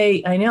just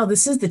say, I know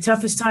this is the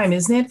toughest time,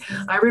 isn't it?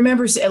 I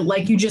remember,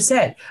 like you just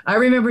said, I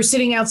remember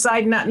sitting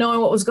outside not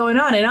knowing what was going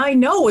on. And I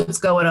know what's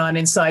going on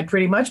inside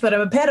pretty much, but I'm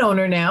a pet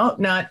owner now,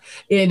 not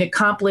an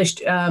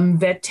accomplished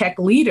vet tech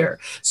leader.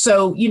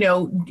 So,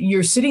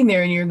 you're sitting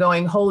there and you're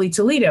going, holy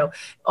Toledo.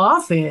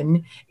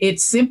 Often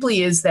it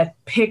simply is that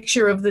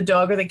picture of the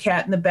dog or the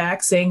cat in the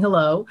back saying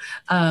hello.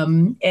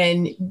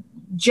 And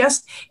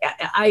just,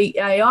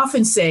 I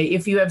often say,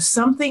 if you have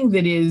something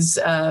that is,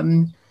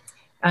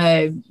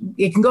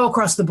 it can go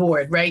across the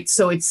board, right?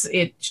 So it's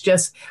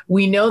just,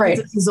 we know that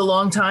this is a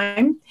long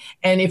time.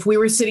 And if we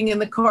were sitting in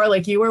the car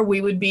like you were, we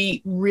would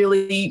be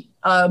really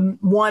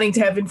wanting to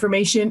have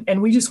information.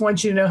 And we just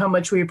want you to know how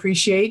much we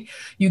appreciate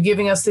you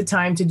giving us the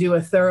time to do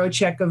a thorough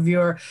check of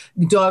your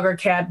dog or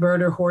cat,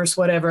 bird or horse,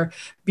 whatever,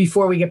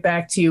 before we get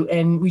back to you.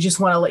 And we just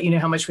want to let you know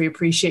how much we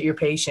appreciate your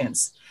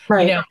patience.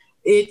 Right.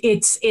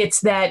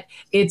 It's that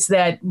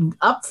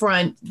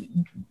upfront,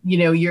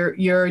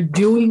 you're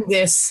doing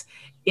this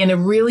in a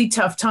really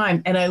tough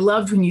time. And I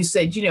loved when you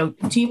said,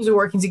 teams are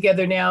working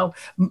together now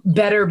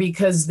better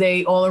because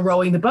they all are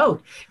rowing the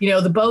boat.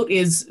 The boat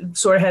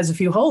has a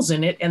few holes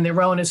in it and they're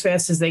rowing as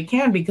fast as they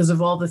can because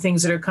of all the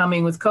things that are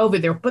coming with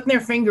COVID. They're putting their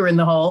finger in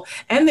the hole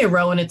and they're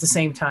rowing at the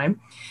same time.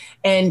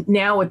 And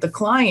now with the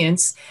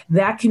clients,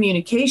 that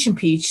communication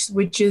piece,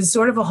 which is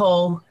sort of a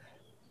whole,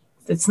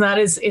 it's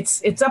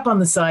up on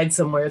the side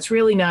somewhere. It's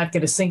really not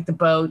going to sink the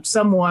boat.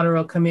 Some water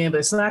will come in, but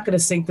it's not going to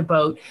sink the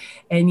boat.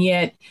 And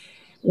yet,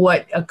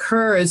 what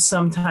occurs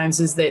sometimes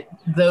is that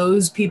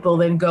those people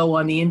then go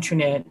on the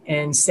internet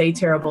and say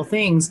terrible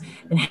things.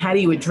 And how do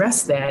you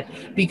address that?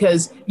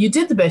 Because you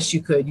did the best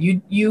you could.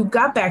 You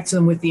got back to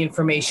them with the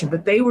information,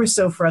 but they were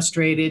so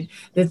frustrated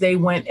that they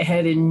went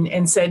ahead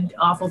and said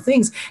awful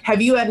things.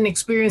 Have you had an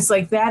experience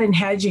like that, and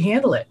how did you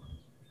handle it?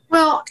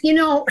 Well,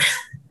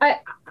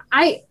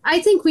 I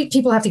think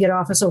people have to get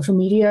off of social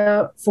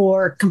media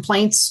for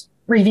complaints,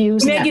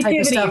 reviews, and that type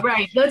of stuff.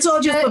 Right. Let's all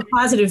just put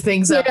positive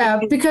things up. Yeah,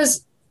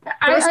 because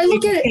I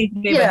look at it.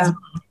 Yeah.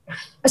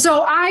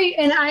 So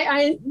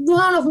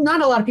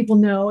not a lot of people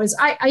know is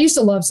I used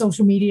to love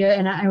social media,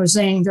 and I was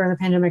saying during the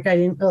pandemic I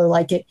didn't really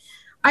like it.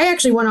 I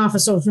actually went off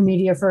of social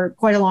media for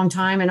quite a long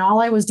time, and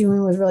all I was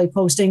doing was really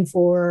posting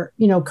for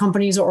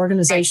companies or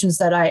organizations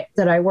that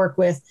I work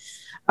with.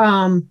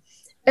 And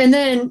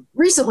then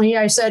recently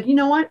I said, you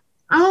know what?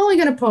 I'm only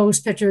going to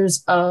post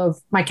pictures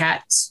of my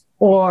cats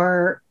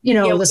or,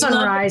 Yeah, the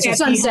sunrise or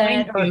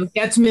sunset.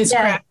 That's Miss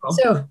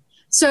Crackle.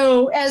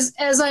 So as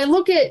I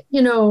look at,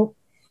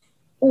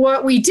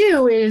 what we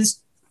do is,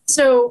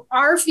 so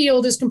our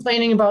field is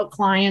complaining about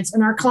clients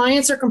and our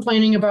clients are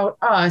complaining about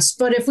us.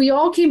 But if we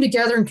all came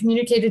together and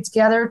communicated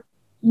together,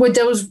 would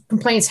those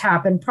complaints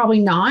happen? Probably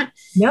not.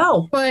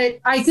 No. But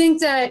I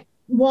think that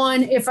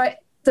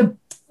the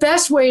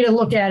best way to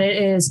look at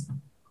it is,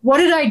 what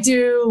did I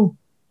do?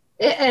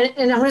 And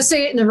I'm going to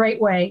say it in the right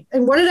way.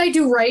 And what did I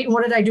do right? And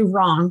what did I do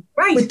wrong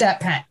with that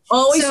pet?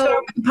 Always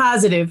start with the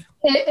positive.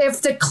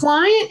 If the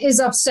client is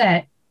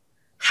upset,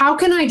 how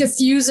can I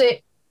diffuse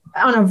it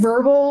on a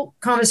verbal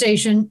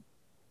conversation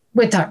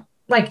with them?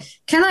 Like,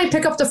 can I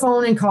pick up the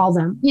phone and call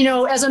them?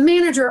 As a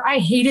manager, I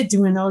hated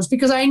doing those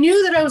because I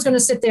knew that I was going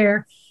to sit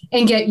there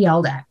and get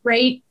yelled at,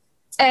 right?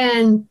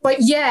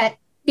 But yet,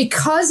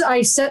 because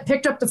I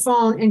picked up the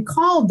phone and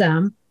called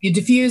them, you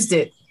diffused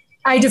it.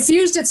 I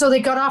diffused it so they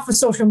got off of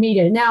social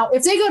media. Now,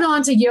 if they got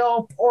on to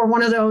Yelp or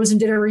one of those and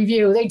did a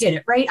review, they did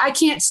it, right? I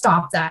can't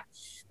stop that.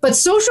 But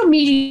social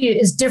media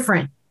is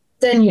different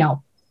than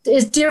Yelp.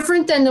 It's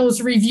different than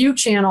those review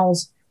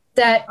channels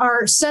that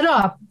are set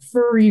up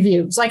for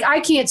reviews. Like,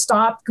 I can't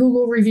stop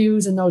Google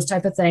reviews and those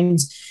type of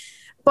things.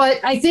 But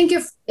I think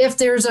if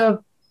there's a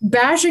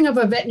bashing of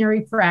a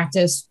veterinary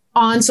practice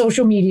on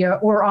social media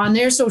or on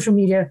their social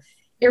media,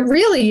 it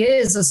really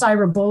is a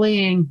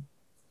cyberbullying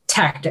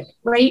tactic,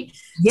 right?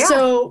 Yeah.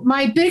 So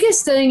my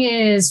biggest thing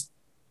is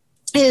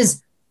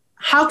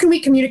how can we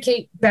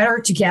communicate better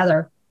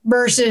together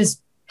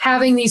versus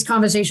having these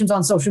conversations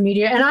on social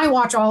media? And I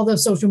watch all the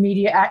social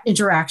media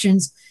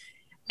interactions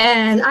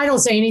and I don't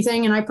say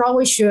anything, and I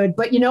probably should,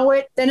 but you know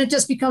what? Then it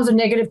just becomes a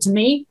negative to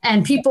me.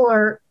 And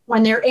people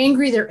when they're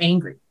angry, they're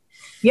angry.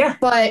 Yeah.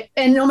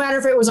 And no matter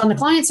if it was on the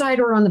client side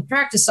or on the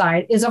practice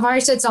side, is if I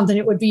said something,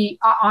 it would be,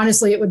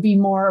 honestly, it would be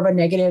more of a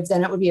negative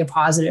than it would be a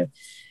positive.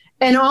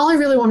 And all I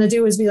really want to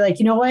do is be like,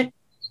 you know what?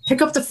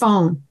 Pick up the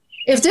phone.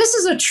 If this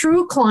is a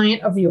true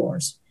client of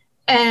yours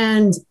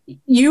and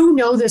you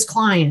know this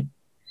client,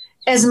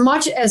 as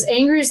much as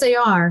angry as they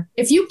are,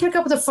 if you pick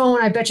up the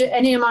phone, I bet you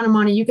any amount of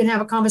money, you can have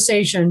a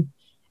conversation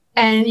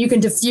and you can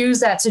diffuse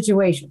that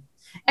situation.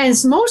 And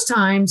it's most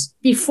times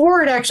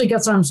before it actually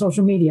gets on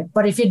social media.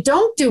 But if you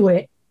don't do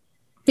it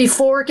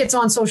before it gets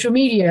on social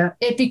media,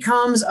 it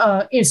becomes,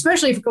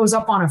 especially if it goes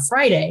up on a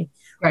Friday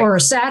or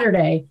a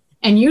Saturday,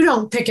 and you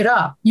don't pick it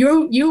up,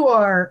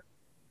 you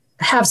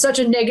have such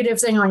a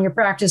negative thing on your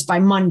practice by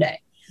Monday.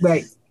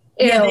 Right.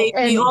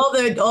 All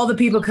the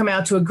people come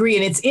out to agree.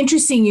 And it's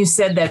interesting you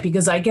said that,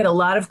 because I get a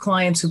lot of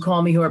clients who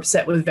call me who are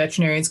upset with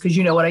veterinarians, because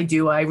you know what I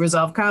do. I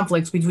resolve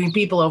conflicts between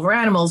people over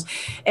animals.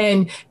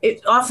 And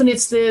often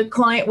it's the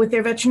client with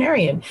their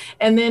veterinarian.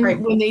 And then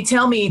when they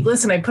tell me,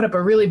 listen, I put up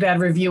a really bad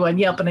review on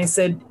Yelp, and I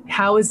said,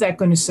 how is that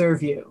going to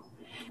serve you?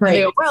 Right.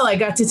 They go, well, I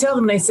got to tell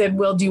them, and I said,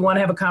 well, do you want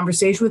to have a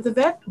conversation with the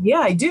vet? Yeah,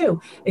 I do.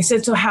 I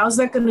said, so how's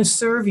that going to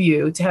serve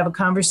you to have a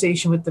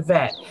conversation with the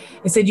vet?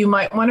 I said, you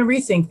might want to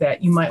rethink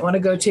that. You might want to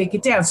go take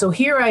it down. So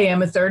here I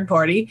am, a third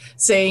party,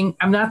 saying,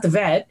 I'm not the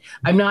vet.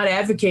 I'm not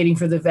advocating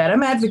for the vet.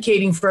 I'm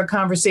advocating for a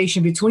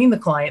conversation between the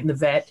client and the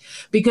vet,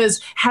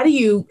 because how do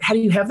you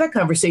have that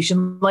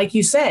conversation? Like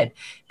you said,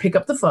 pick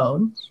up the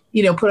phone,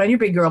 put on your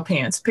big girl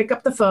pants, pick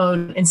up the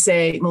phone and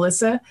say,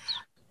 Melissa,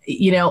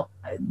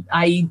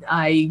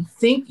 I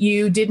think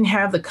you didn't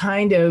have the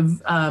kind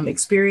of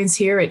experience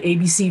here at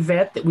ABC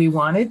Vet that we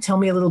wanted. Tell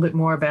me a little bit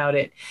more about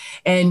it.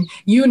 And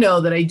you know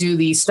that I do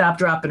the stop,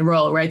 drop, and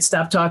roll, right?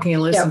 Stop talking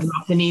and listen.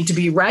 Drop the need to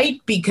be right,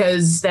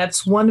 because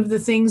that's one of the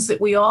things that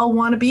we all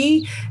want to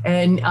be.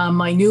 And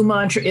my new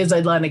mantra is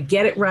I want to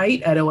get it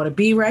right. I don't want to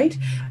be right.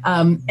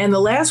 And the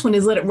last one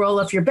is let it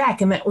roll off your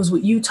back. And that was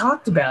what you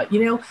talked about.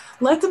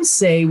 Let them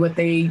say what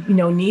they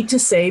need to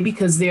say,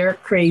 because they're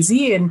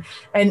crazy. And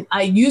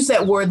I use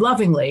that word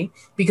lovingly,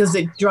 because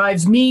it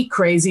drives me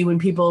crazy when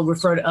people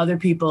refer to other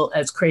people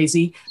as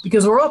crazy,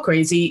 because we're all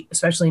crazy,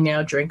 especially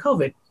now during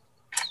COVID.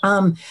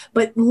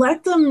 But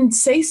let them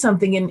say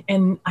something.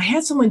 And I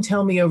had someone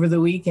tell me over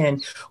the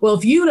weekend, well,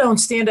 if you don't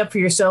stand up for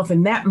yourself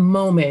in that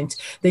moment,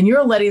 then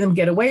you're letting them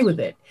get away with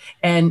it.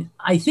 And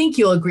I think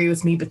you'll agree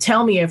with me, but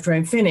tell me after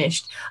I'm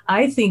finished.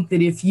 I think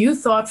that if you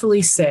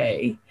thoughtfully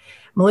say,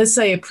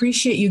 Melissa, I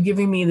appreciate you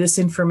giving me this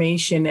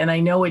information, and I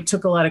know it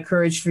took a lot of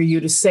courage for you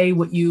to say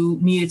what you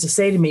needed to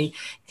say to me.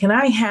 Can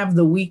I have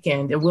the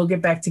weekend, and we'll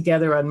get back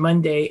together on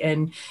Monday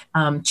and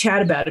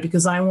chat about it,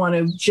 because I want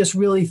to just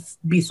really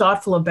be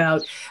thoughtful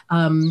about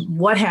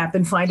what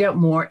happened, find out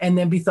more, and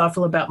then be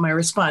thoughtful about my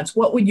response.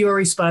 What would your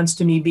response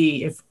to me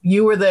be if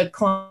you were the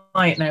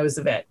client and I was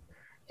the vet?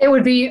 It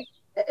would be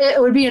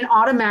an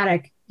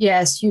automatic.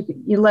 Yes, you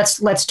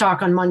let's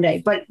talk on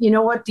Monday. But you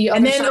know what?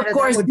 And then, of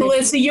course,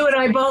 Melissa, you and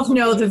I both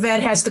know the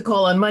vet has to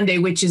call on Monday,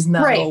 which is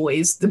not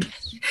always the.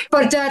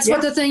 But that's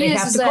what the thing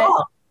is that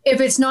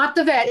if it's not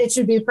the vet, it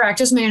should be a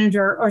practice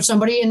manager or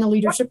somebody in the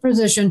leadership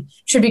position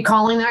should be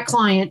calling that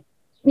client,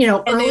 and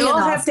early they all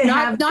enough, have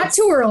to not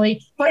too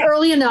early, but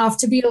early enough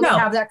to be able to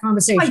have that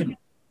conversation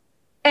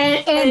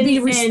and be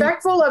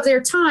respectful of their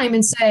time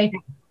and say,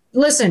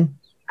 listen,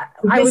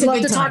 I would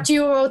love to talk to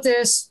you about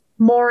this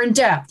more in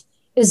depth.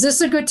 Is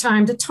this a good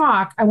time to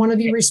talk? I want to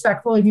be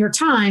respectful of your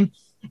time,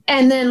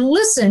 and then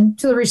listen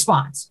to the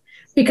response.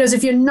 Because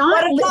if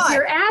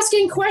you're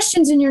asking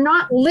questions and you're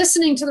not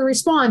listening to the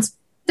response,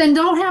 then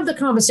don't have the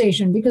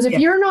conversation. Because if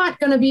you're not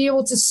going to be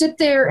able to sit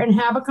there and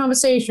have a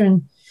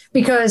conversation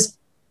because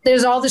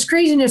there's all this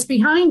craziness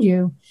behind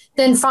you,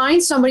 then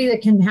find somebody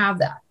that can have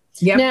that.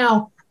 Yep.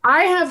 Now,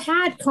 I have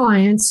had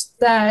clients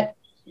that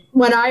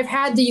when I've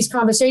had these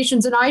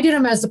conversations, and I did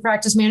them as the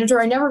practice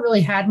manager, I never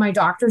really had my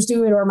doctors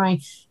do it or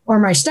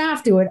my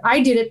staff do it. I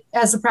did it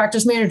as the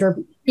practice manager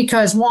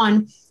because,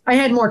 one, I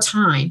had more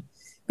time,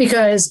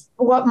 because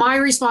what my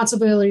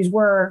responsibilities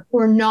were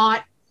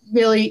not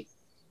really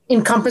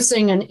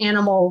encompassing an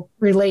animal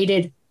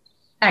related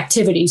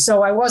activity.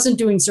 So I wasn't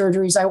doing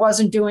surgeries. I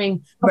wasn't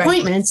doing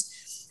appointments.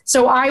 Right.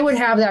 So I would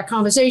have that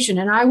conversation,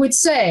 and I would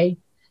say,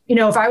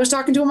 if I was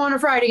talking to him on a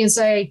Friday and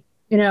say,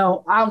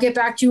 I'll get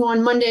back to you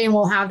on Monday and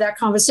we'll have that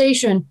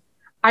conversation,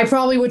 I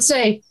probably would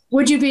say,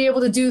 would you be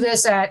able to do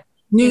this at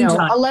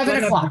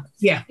 11 o'clock?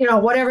 Yeah.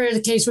 Whatever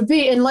the case would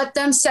be, and let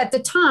them set the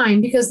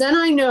time, because then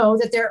I know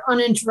that they're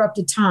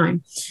uninterrupted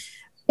time.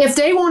 If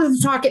they wanted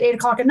to talk at 8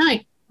 o'clock at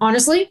night,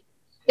 honestly,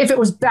 if it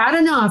was bad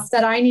enough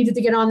that I needed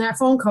to get on that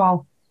phone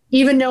call,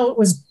 even though it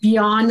was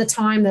beyond the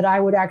time that I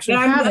would actually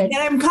have it. And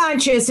I'm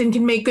conscious and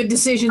can make good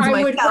decisions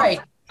myself.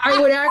 I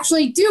would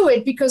actually do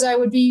it, because I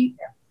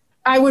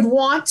would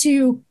want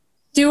to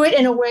do it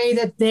in a way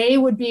that they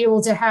would be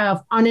able to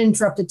have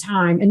uninterrupted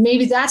time. And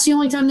maybe that's the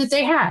only time that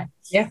they had.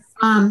 Yeah.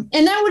 And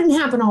that wouldn't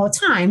happen all the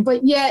time.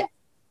 But yet,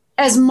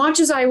 as much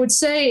as I would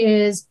say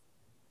is,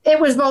 it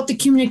was about the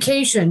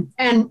communication.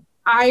 And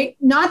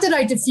not that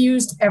I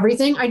diffused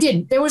everything. I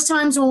didn't. There was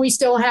times when we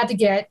still had to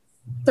get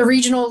the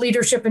regional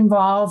leadership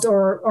involved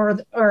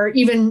or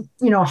even,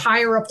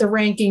 higher up the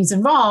rankings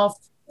involved.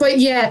 But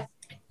yet,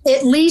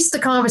 at least the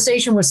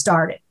conversation was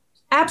started.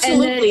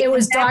 Absolutely. And then it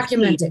was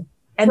documented.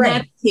 And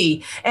that's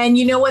key. And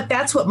you know what?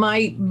 That's what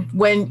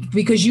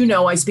because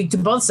I speak to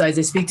both sides.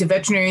 I speak to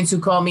veterinarians who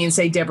call me and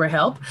say, Deborah,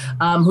 help,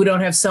 who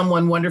don't have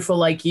someone wonderful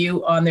like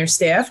you on their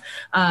staff,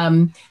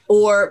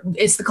 or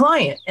it's the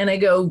client. And I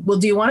go, well,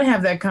 do you want to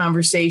have that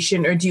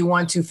conversation, or do you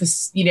want to,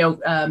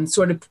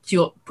 sort of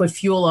put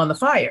fuel on the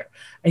fire?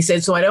 I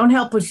said, so I don't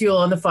help put fuel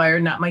on the fire,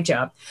 not my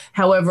job.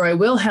 However, I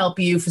will help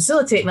you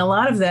facilitate. And a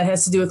lot of that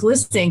has to do with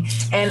listening.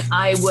 And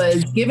I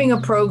was giving a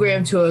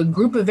program to a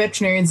group of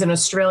veterinarians in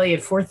Australia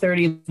at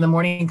 4:30 in the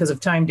morning because of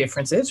time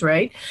differences,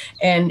 right?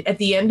 And at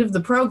the end of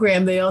the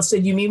program, they all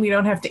said, you mean we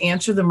don't have to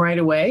answer them right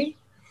away?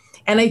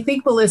 And I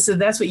think, Melissa,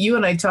 that's what you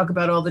and I talk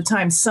about all the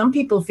time. Some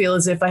people feel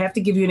as if I have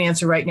to give you an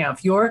answer right now.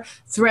 If you're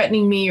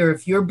threatening me, or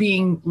if you're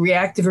being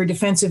reactive or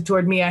defensive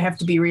toward me, I have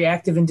to be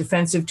reactive and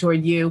defensive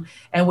toward you.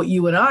 And what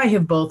you and I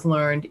have both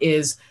learned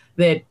is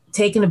that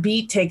taking a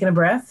beat, taking a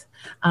breath,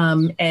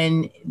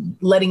 and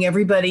letting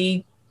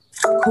everybody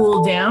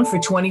cool down for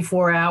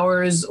 24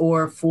 hours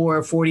or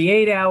for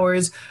 48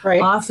 hours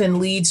often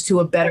leads to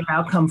a better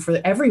outcome for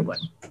everyone.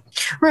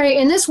 Right.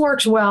 And this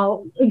works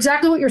well.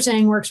 Exactly what you're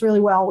saying works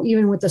really well,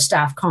 even with the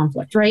staff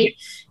conflict, right?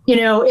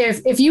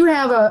 If you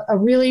have a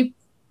really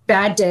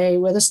bad day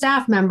with a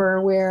staff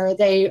member where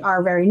they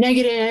are very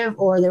negative,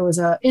 or there was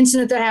an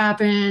incident that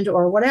happened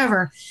or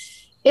whatever,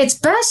 it's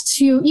best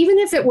to, even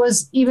if it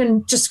was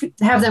even just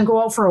have them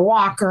go out for a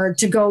walk or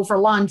to go for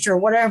lunch or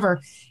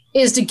whatever,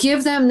 is to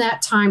give them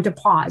that time to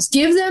pause,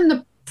 give them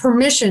the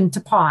permission to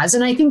pause.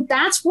 And I think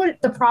that's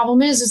what the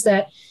problem is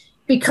that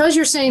because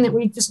you're saying that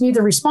we just need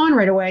to respond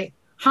right away,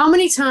 how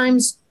many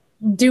times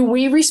do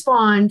we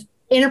respond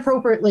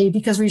inappropriately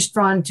because we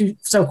respond to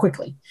so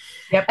quickly?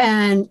 Yep.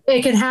 And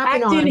it can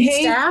happen on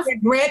staff.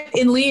 Regret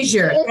and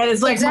leisure. That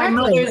is like my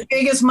mother's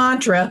biggest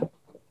mantra.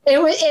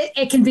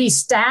 It can be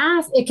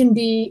staff. It can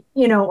be,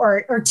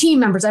 or team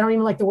members. I don't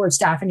even like the word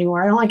staff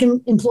anymore. I don't like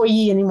an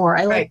employee anymore.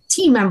 I like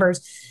team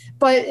members.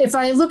 But if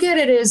I look at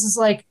it as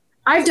like,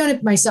 I've done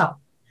it myself,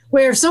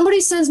 where if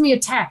somebody sends me a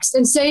text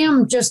and say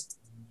I'm just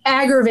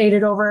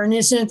aggravated over an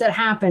incident that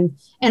happened,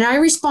 and I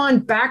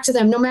respond back to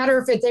them, no matter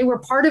if they were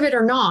part of it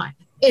or not,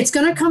 it's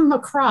going to come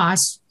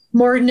across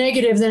more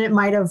negative than it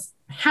might have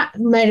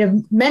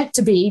meant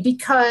to be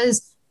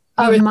because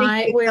of where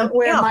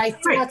my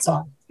thoughts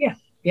are. Yeah.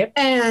 Yep.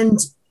 And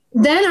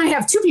then I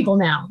have two people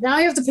now. Now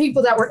I have the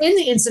people that were in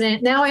the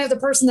incident. Now I have the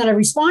person that I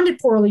responded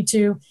poorly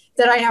to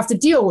that I have to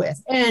deal with.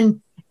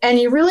 And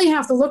you really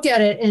have to look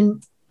at it.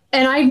 And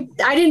I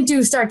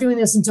didn't start doing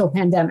this until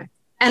pandemic.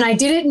 And I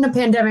did it in the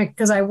pandemic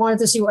because I wanted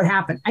to see what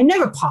happened. I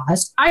never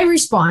paused. I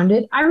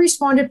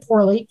responded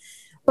poorly.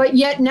 But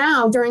yet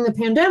now during the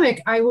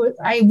pandemic, I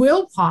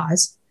will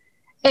pause.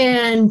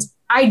 And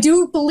I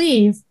do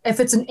believe if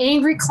it's an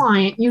angry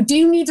client, you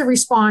do need to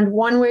respond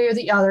one way or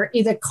the other.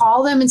 Either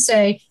call them and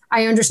say,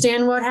 I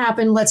understand what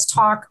happened. Let's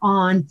talk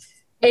on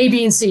A,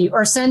 B, and C.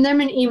 Or send them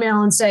an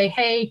email and say,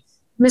 hey,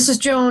 Mrs.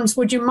 Jones,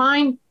 would you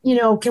mind,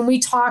 can we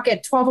talk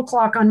at 12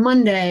 o'clock on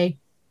Monday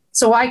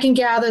so I can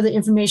gather the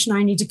information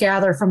I need to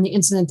gather from the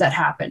incident that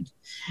happened?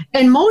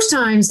 And most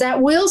times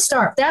that will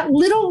start, that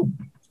little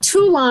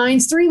 2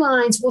 lines, 3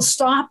 lines will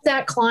stop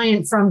that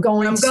client from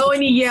going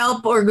to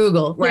Yelp or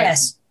Google. Right?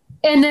 Yes.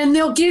 And then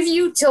they'll give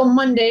you till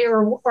Monday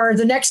or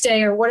the next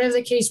day or whatever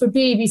the case would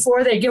be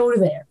before they go to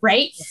there,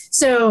 right?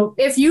 So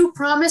if you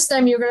promise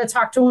them you're going to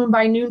talk to them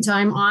by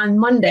noontime on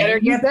Monday,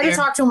 you better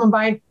talk to them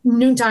by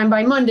noontime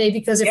by Monday,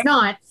 because if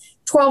not,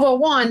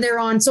 12:01, they're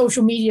on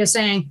social media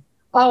saying,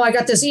 oh, I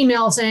got this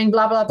email saying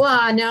blah, blah,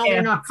 blah. Now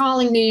they're not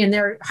calling me, and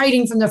they're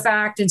hiding from the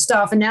fact and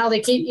stuff. And now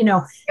they keep,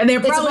 And they're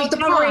probably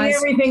covering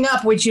everything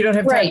up, which you don't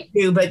have time to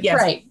do, but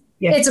yes. Right.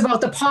 Yes. It's about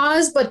the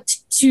pause, but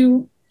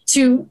to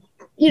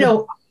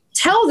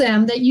tell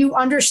them that you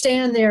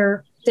understand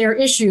their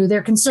issue,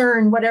 their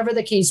concern, whatever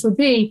the case would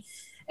be,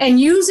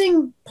 and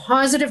using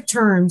positive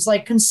terms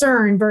like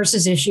concern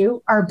versus issue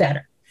are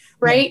better,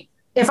 right?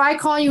 Yeah. If I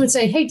call you and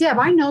say, hey, Deb,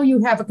 I know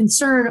you have a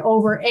concern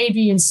over A,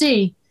 B, and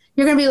C,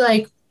 you're going to be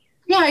like,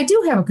 yeah, I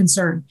do have a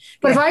concern.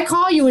 But if I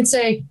call you and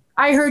say,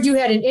 I heard you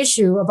had an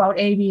issue about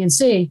A, B, and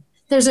C,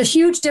 there's a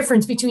huge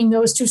difference between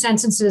those 2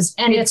 sentences.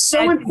 And it's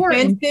so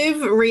important.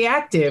 Defensive,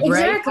 reactive,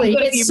 exactly.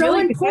 Right? It's so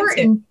really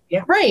important.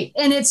 Yeah. Right.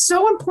 And it's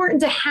so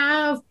important to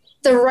have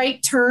the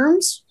right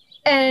terms.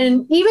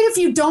 And even if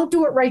you don't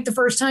do it right the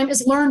first time,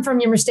 is learn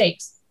from your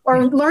mistakes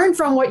or learn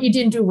from what you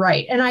didn't do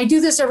right. And I do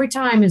this every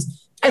time.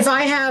 Is if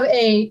I have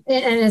and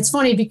it's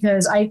funny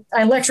because I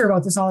lecture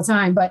about this all the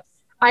time, but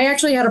I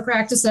actually had a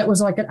practice that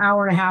was like an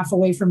hour and a half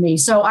away from me.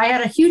 So I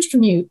had a huge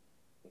commute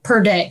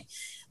per day.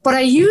 But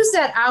I used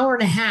that hour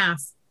and a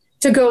half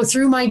to go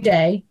through my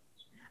day.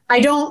 I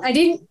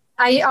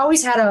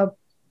always had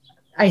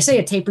I say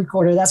a tape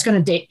recorder. That's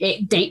going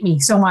to date me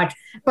so much.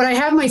 But I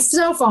have my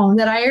cell phone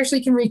that I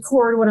actually can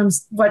record what I'm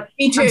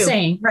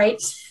saying, right?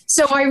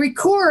 So I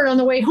record on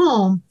the way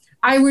home.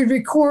 I would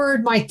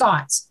record my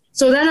thoughts.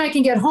 So then I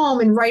can get home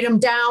and write them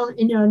down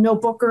in a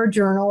notebook or a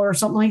journal or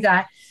something like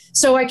that.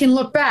 So I can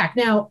look back.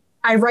 Now,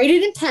 I write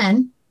it in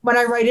pen. But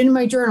I write it in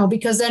my journal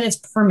because then it's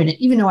permanent,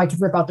 even though I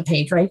could rip out the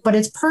page, right? But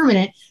it's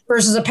permanent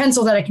versus a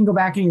pencil that I can go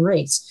back and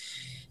erase.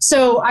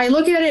 So I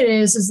look at it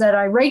is that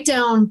I write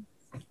down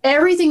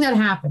everything that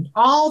happened,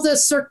 all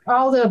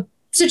the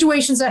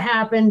situations that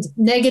happened,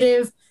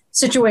 negative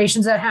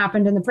situations that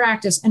happened in the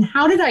practice, and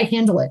how did I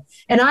handle it?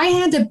 And I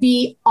had to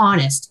be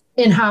honest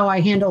in how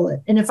I handle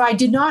it. And if I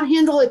did not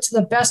handle it to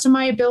the best of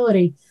my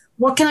ability,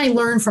 what can I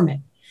learn from it?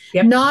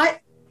 Yep. Not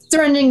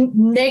throwing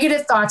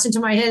negative thoughts into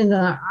my head and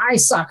I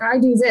suck, I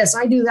do this,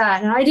 I do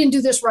that, and I didn't do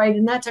this right,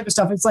 and that type of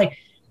stuff. It's like,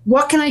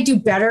 what can I do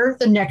better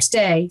the next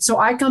day? So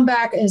I come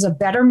back as a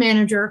better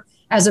manager,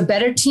 as a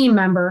better team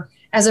member,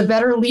 as a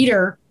better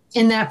leader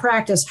in that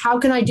practice. How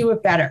can I do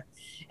it better?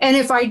 And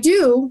if I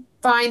do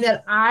find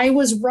that I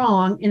was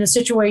wrong in a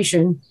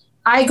situation,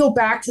 I go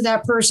back to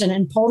that person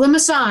and pull them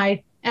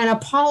aside and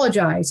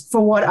apologize for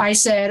what I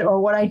said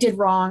or what I did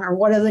wrong or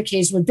whatever the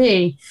case would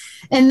be.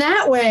 And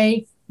that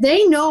way,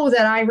 they know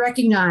that I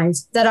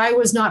recognize that I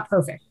was not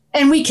perfect.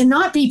 And we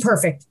cannot be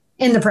perfect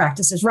in the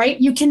practices, right?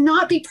 You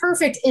cannot be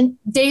perfect in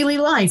daily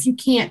life. You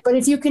can't. But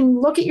if you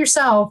can look at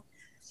yourself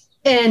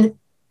and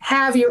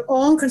have your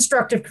own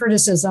constructive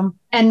criticism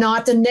and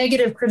not the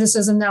negative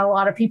criticism that a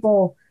lot of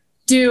people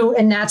do,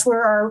 and that's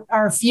where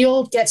our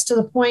field gets to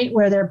the point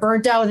where they're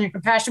burnt out and they're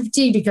compassion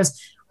fatigue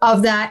because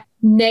of that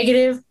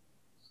negative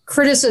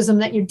criticism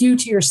that you do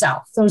to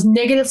yourself, those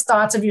negative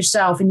thoughts of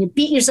yourself, and you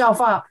beat yourself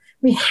up.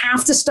 We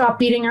have to stop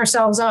beating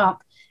ourselves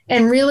up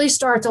and really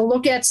start to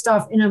look at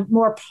stuff in a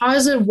more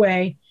positive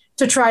way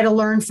to try to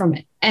learn from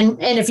it. And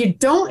if you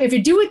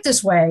do it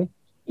this way,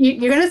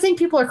 you're going to think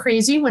people are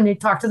crazy when they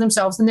talk to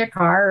themselves in their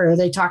car or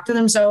they talk to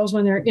themselves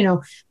when they're,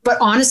 but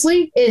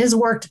honestly, it has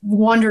worked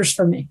wonders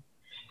for me.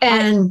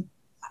 And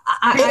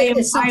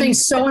it's something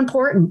so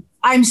important.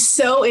 I'm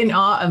so in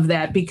awe of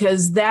that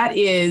because that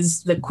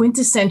is the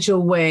quintessential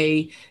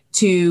way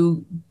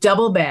to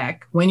double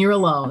back when you're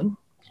alone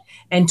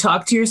and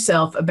talk to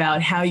yourself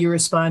about how you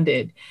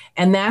responded.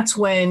 And that's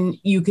when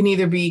you can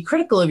either be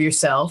critical of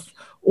yourself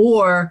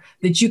or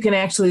that you can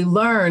actually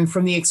learn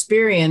from the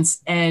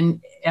experience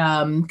and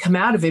come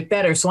out of it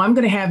better. So I'm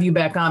going to have you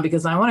back on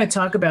because I want to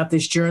talk about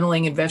this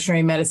journaling in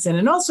veterinary medicine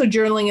and also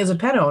journaling as a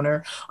pet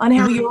owner on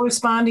how you're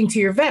responding to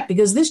your vet,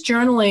 because this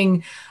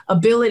journaling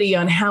ability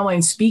on how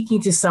I'm speaking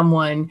to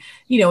someone,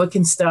 it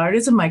can start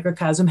as a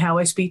microcosm, how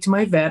I speak to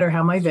my vet or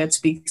how my vet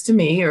speaks to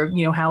me or,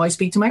 how I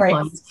speak to my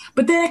clients.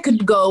 But then it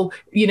could go,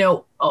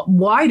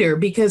 wider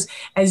because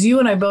as you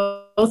and I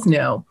both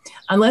know,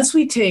 unless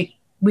we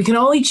can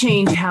only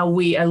change how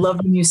I love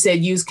when you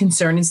said use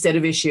concern instead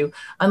of issue,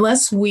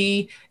 unless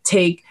we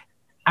take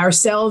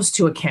ourselves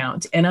to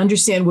account and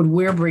understand what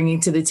we're bringing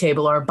to the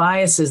table, our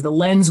biases, the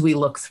lens we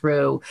look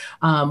through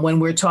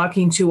when we're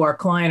talking to our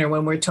client or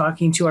when we're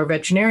talking to our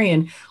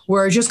veterinarian,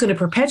 we're just going to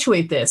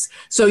perpetuate this.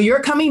 So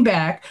you're coming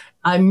back.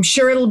 I'm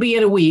sure it'll be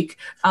in a week.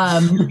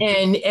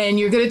 And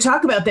you're going to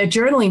talk about that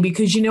journaling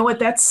because you know what?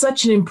 That's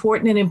such an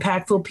important and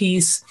impactful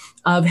piece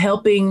of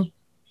helping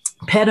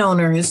pet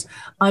owners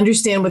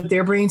understand what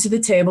they're bringing to the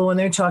table when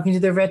they're talking to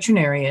their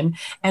veterinarian,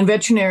 and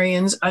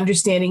veterinarians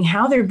understanding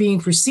how they're being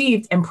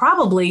perceived, and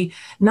probably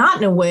not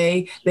in a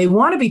way they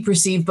want to be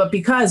perceived, but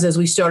because, as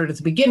we started at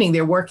the beginning,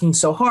 they're working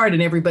so hard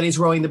and everybody's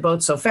rowing the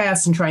boat so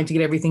fast and trying to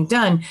get everything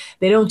done,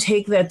 they don't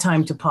take that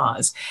time to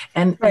pause.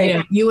 And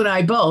right. You and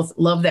I both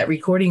love that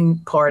recording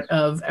part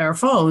of our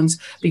phones,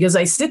 because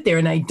I sit there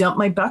and I dump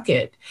my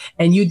bucket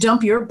and you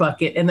dump your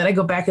bucket, and then I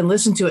go back and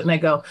listen to it and I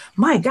go,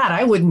 my God,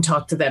 I wouldn't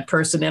talk to that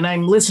person, and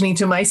I'm listening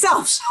to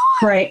myself.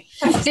 Right.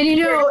 And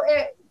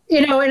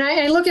and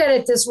I look at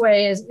it this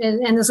way,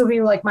 and this will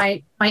be like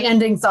my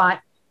ending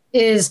thought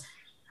is,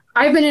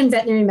 I've been in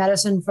veterinary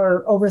medicine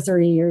for over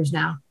 30 years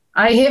now.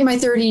 I hit my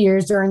 30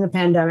 years during the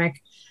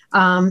pandemic.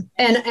 And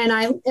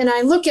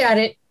I look at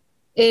it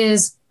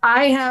is,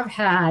 I have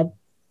had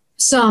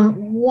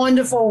some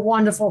wonderful,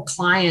 wonderful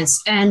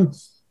clients, and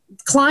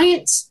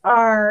clients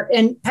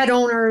and pet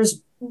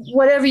owners,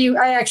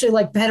 I actually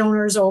like pet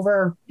owners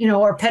over,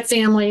 or pet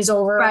families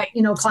over, right.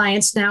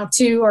 Clients now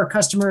too, or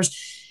customers.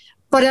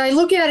 But I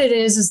look at it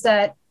is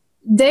that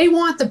they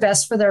want the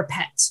best for their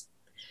pets.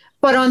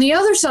 But on the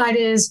other side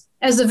is,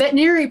 as the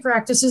veterinary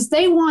practices,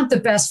 they want the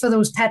best for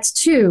those pets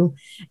too.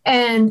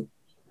 And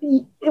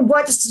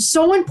what's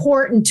so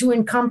important to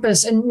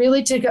encompass and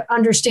really to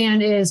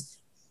understand is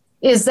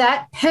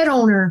that pet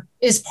owner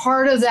is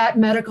part of that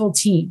medical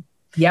team.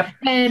 Yep.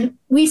 And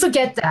we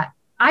forget that.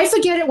 I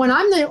forget it when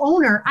I'm the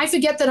owner. I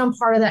forget that I'm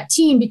part of that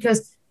team,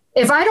 because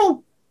if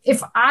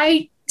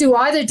I do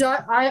all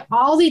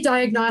the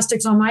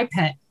diagnostics on my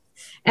pet,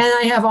 and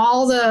I have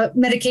all the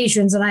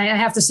medications, and I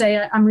have to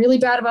say I'm really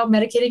bad about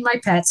medicating my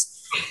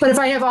pets. But if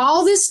I have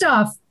all this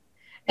stuff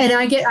and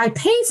I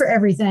pay for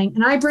everything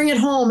and I bring it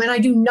home and I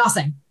do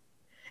nothing,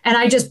 and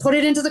I just put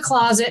it into the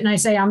closet and I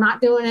say, I'm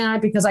not doing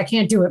that because I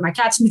can't do it, my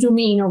cat's too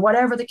mean, or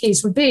whatever the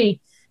case would be.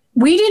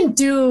 We didn't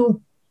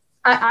do,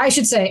 I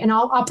should say, and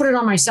I'll put it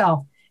on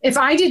myself. If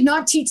I did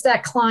not teach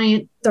that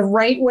client the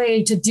right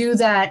way to do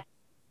that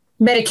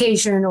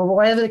medication or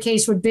whatever the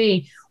case would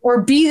be,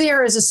 or be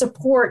there as a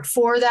support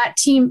for that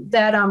team,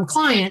 that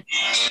client,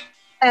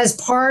 as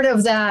part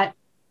of that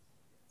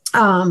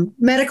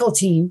medical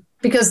team,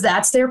 because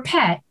that's their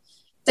pet,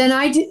 then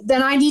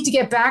I need to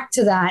get back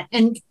to that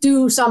and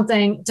do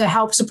something to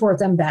help support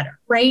them better,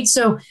 right?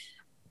 So,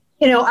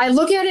 I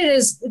look at it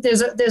as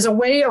there's a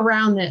way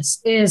around this,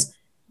 is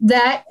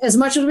that as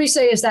much as we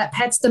say is that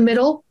pet's the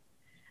middle,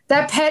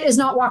 that pet is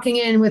not walking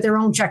in with their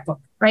own checkbook,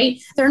 right?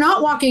 They're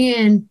not walking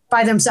in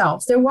by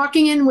themselves. They're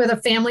walking in with a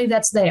family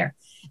that's there.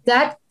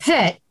 That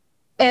pet,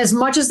 as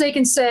much as they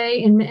can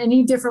say in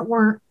many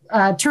different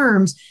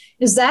terms,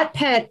 is that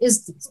pet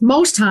is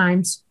most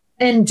times,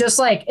 and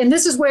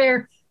this is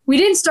where we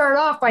didn't start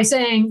off by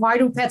saying, why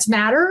do pets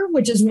matter?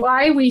 Which is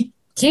why we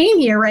came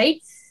here,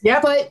 right?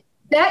 Yeah. But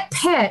that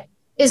pet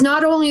is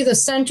not only the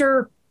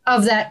center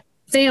of that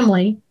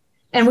family,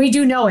 and we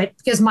do know it,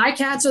 because my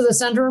cats are the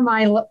center of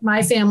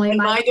my family. And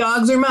my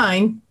dogs are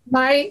mine.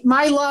 My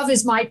love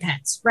is my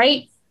pets,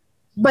 right?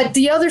 But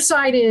the other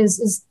side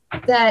is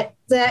that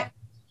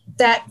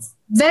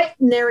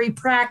veterinary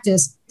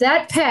practice,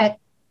 that pet,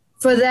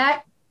 for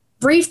that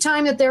brief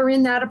time that they're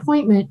in that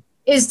appointment,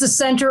 is the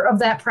center of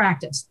that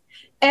practice.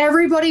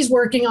 Everybody's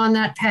working on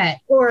that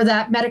pet or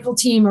that medical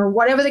team or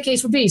whatever the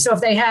case would be. So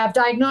if they have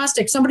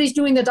diagnostics, somebody's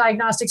doing the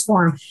diagnostics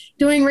for them,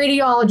 doing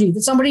radiology,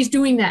 that somebody's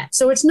doing that.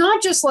 So it's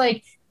not just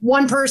like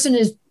one person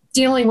is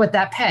dealing with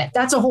that pet.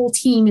 That's a whole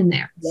team in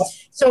there. Yep.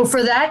 So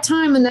for that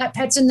time and that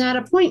pet's in that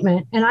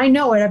appointment, and I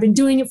know it, I've been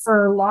doing it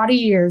for a lot of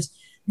years,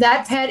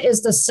 that pet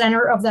is the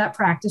center of that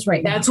practice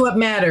right now. That's what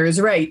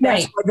matters, right?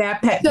 That's what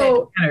that pet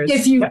matters.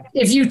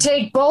 If you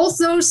take both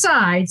those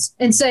sides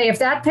and say, if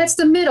that pet's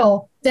the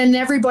middle, then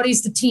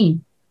everybody's the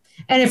team.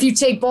 And if you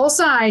take both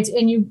sides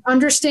and you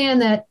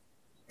understand that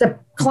the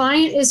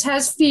client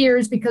has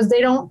fears because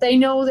they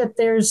know that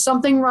there's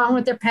something wrong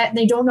with their pet and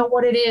they don't know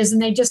what it is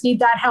and they just need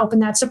that help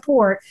and that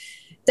support,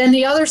 then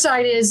the other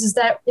side is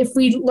that if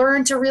we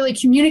learn to really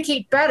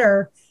communicate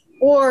better,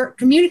 or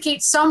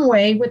communicate some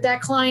way with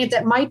that client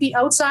that might be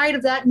outside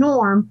of that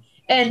norm.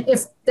 And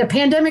if the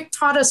pandemic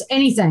taught us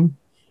anything,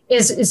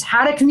 is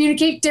how to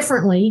communicate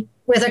differently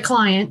with a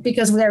client,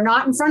 because they're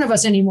not in front of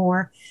us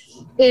anymore,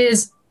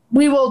 is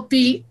we will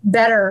be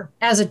better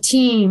as a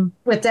team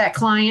with that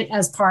client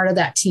as part of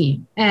that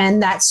team.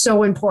 And that's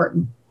so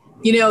important.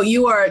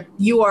 You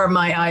are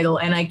my idol,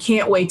 and I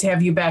can't wait to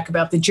have you back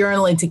about the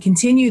journal and to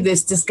continue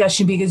this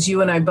discussion, because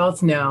you and I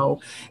both know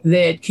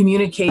that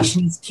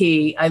communication is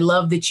key. I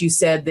love that you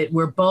said that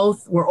we're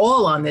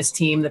all on this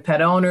team, the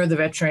pet owner, the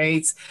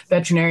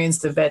veterinarians,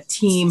 the vet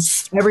team,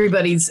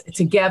 everybody's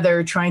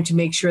together trying to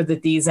make sure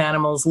that these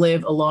animals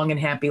live a long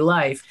and happy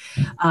life.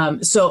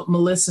 So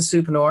Melissa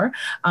Supanor,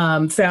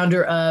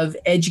 founder of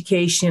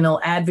Educational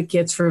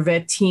Advocates for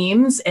Vet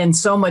Teams, and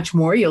so much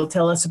more. You'll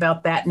tell us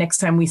about that next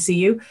time we see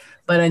you.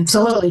 But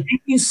until Absolutely.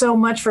 thank you so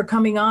much for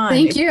coming on.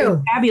 Thank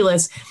you.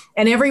 Fabulous.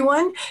 And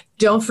everyone,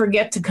 don't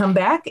forget to come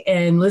back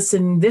and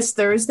listen this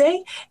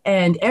Thursday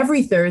and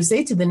every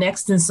Thursday to the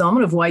next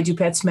installment of Why Do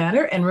Pets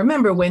Matter? And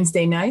remember,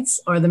 Wednesday nights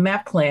are the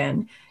MAP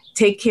plan.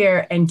 Take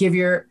care and give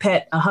your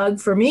pet a hug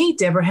for me,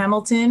 Deborah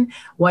Hamilton,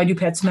 Why Do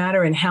Pets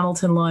Matter, and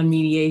Hamilton Lawn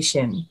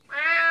Mediation.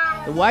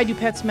 The Why Do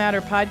Pets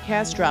Matter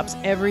podcast drops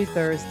every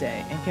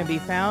Thursday and can be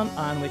found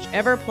on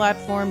whichever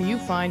platform you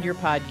find your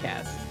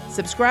podcast.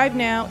 Subscribe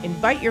now,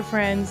 invite your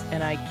friends,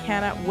 and I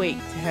cannot wait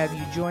to have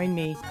you join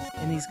me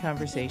in these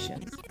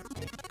conversations.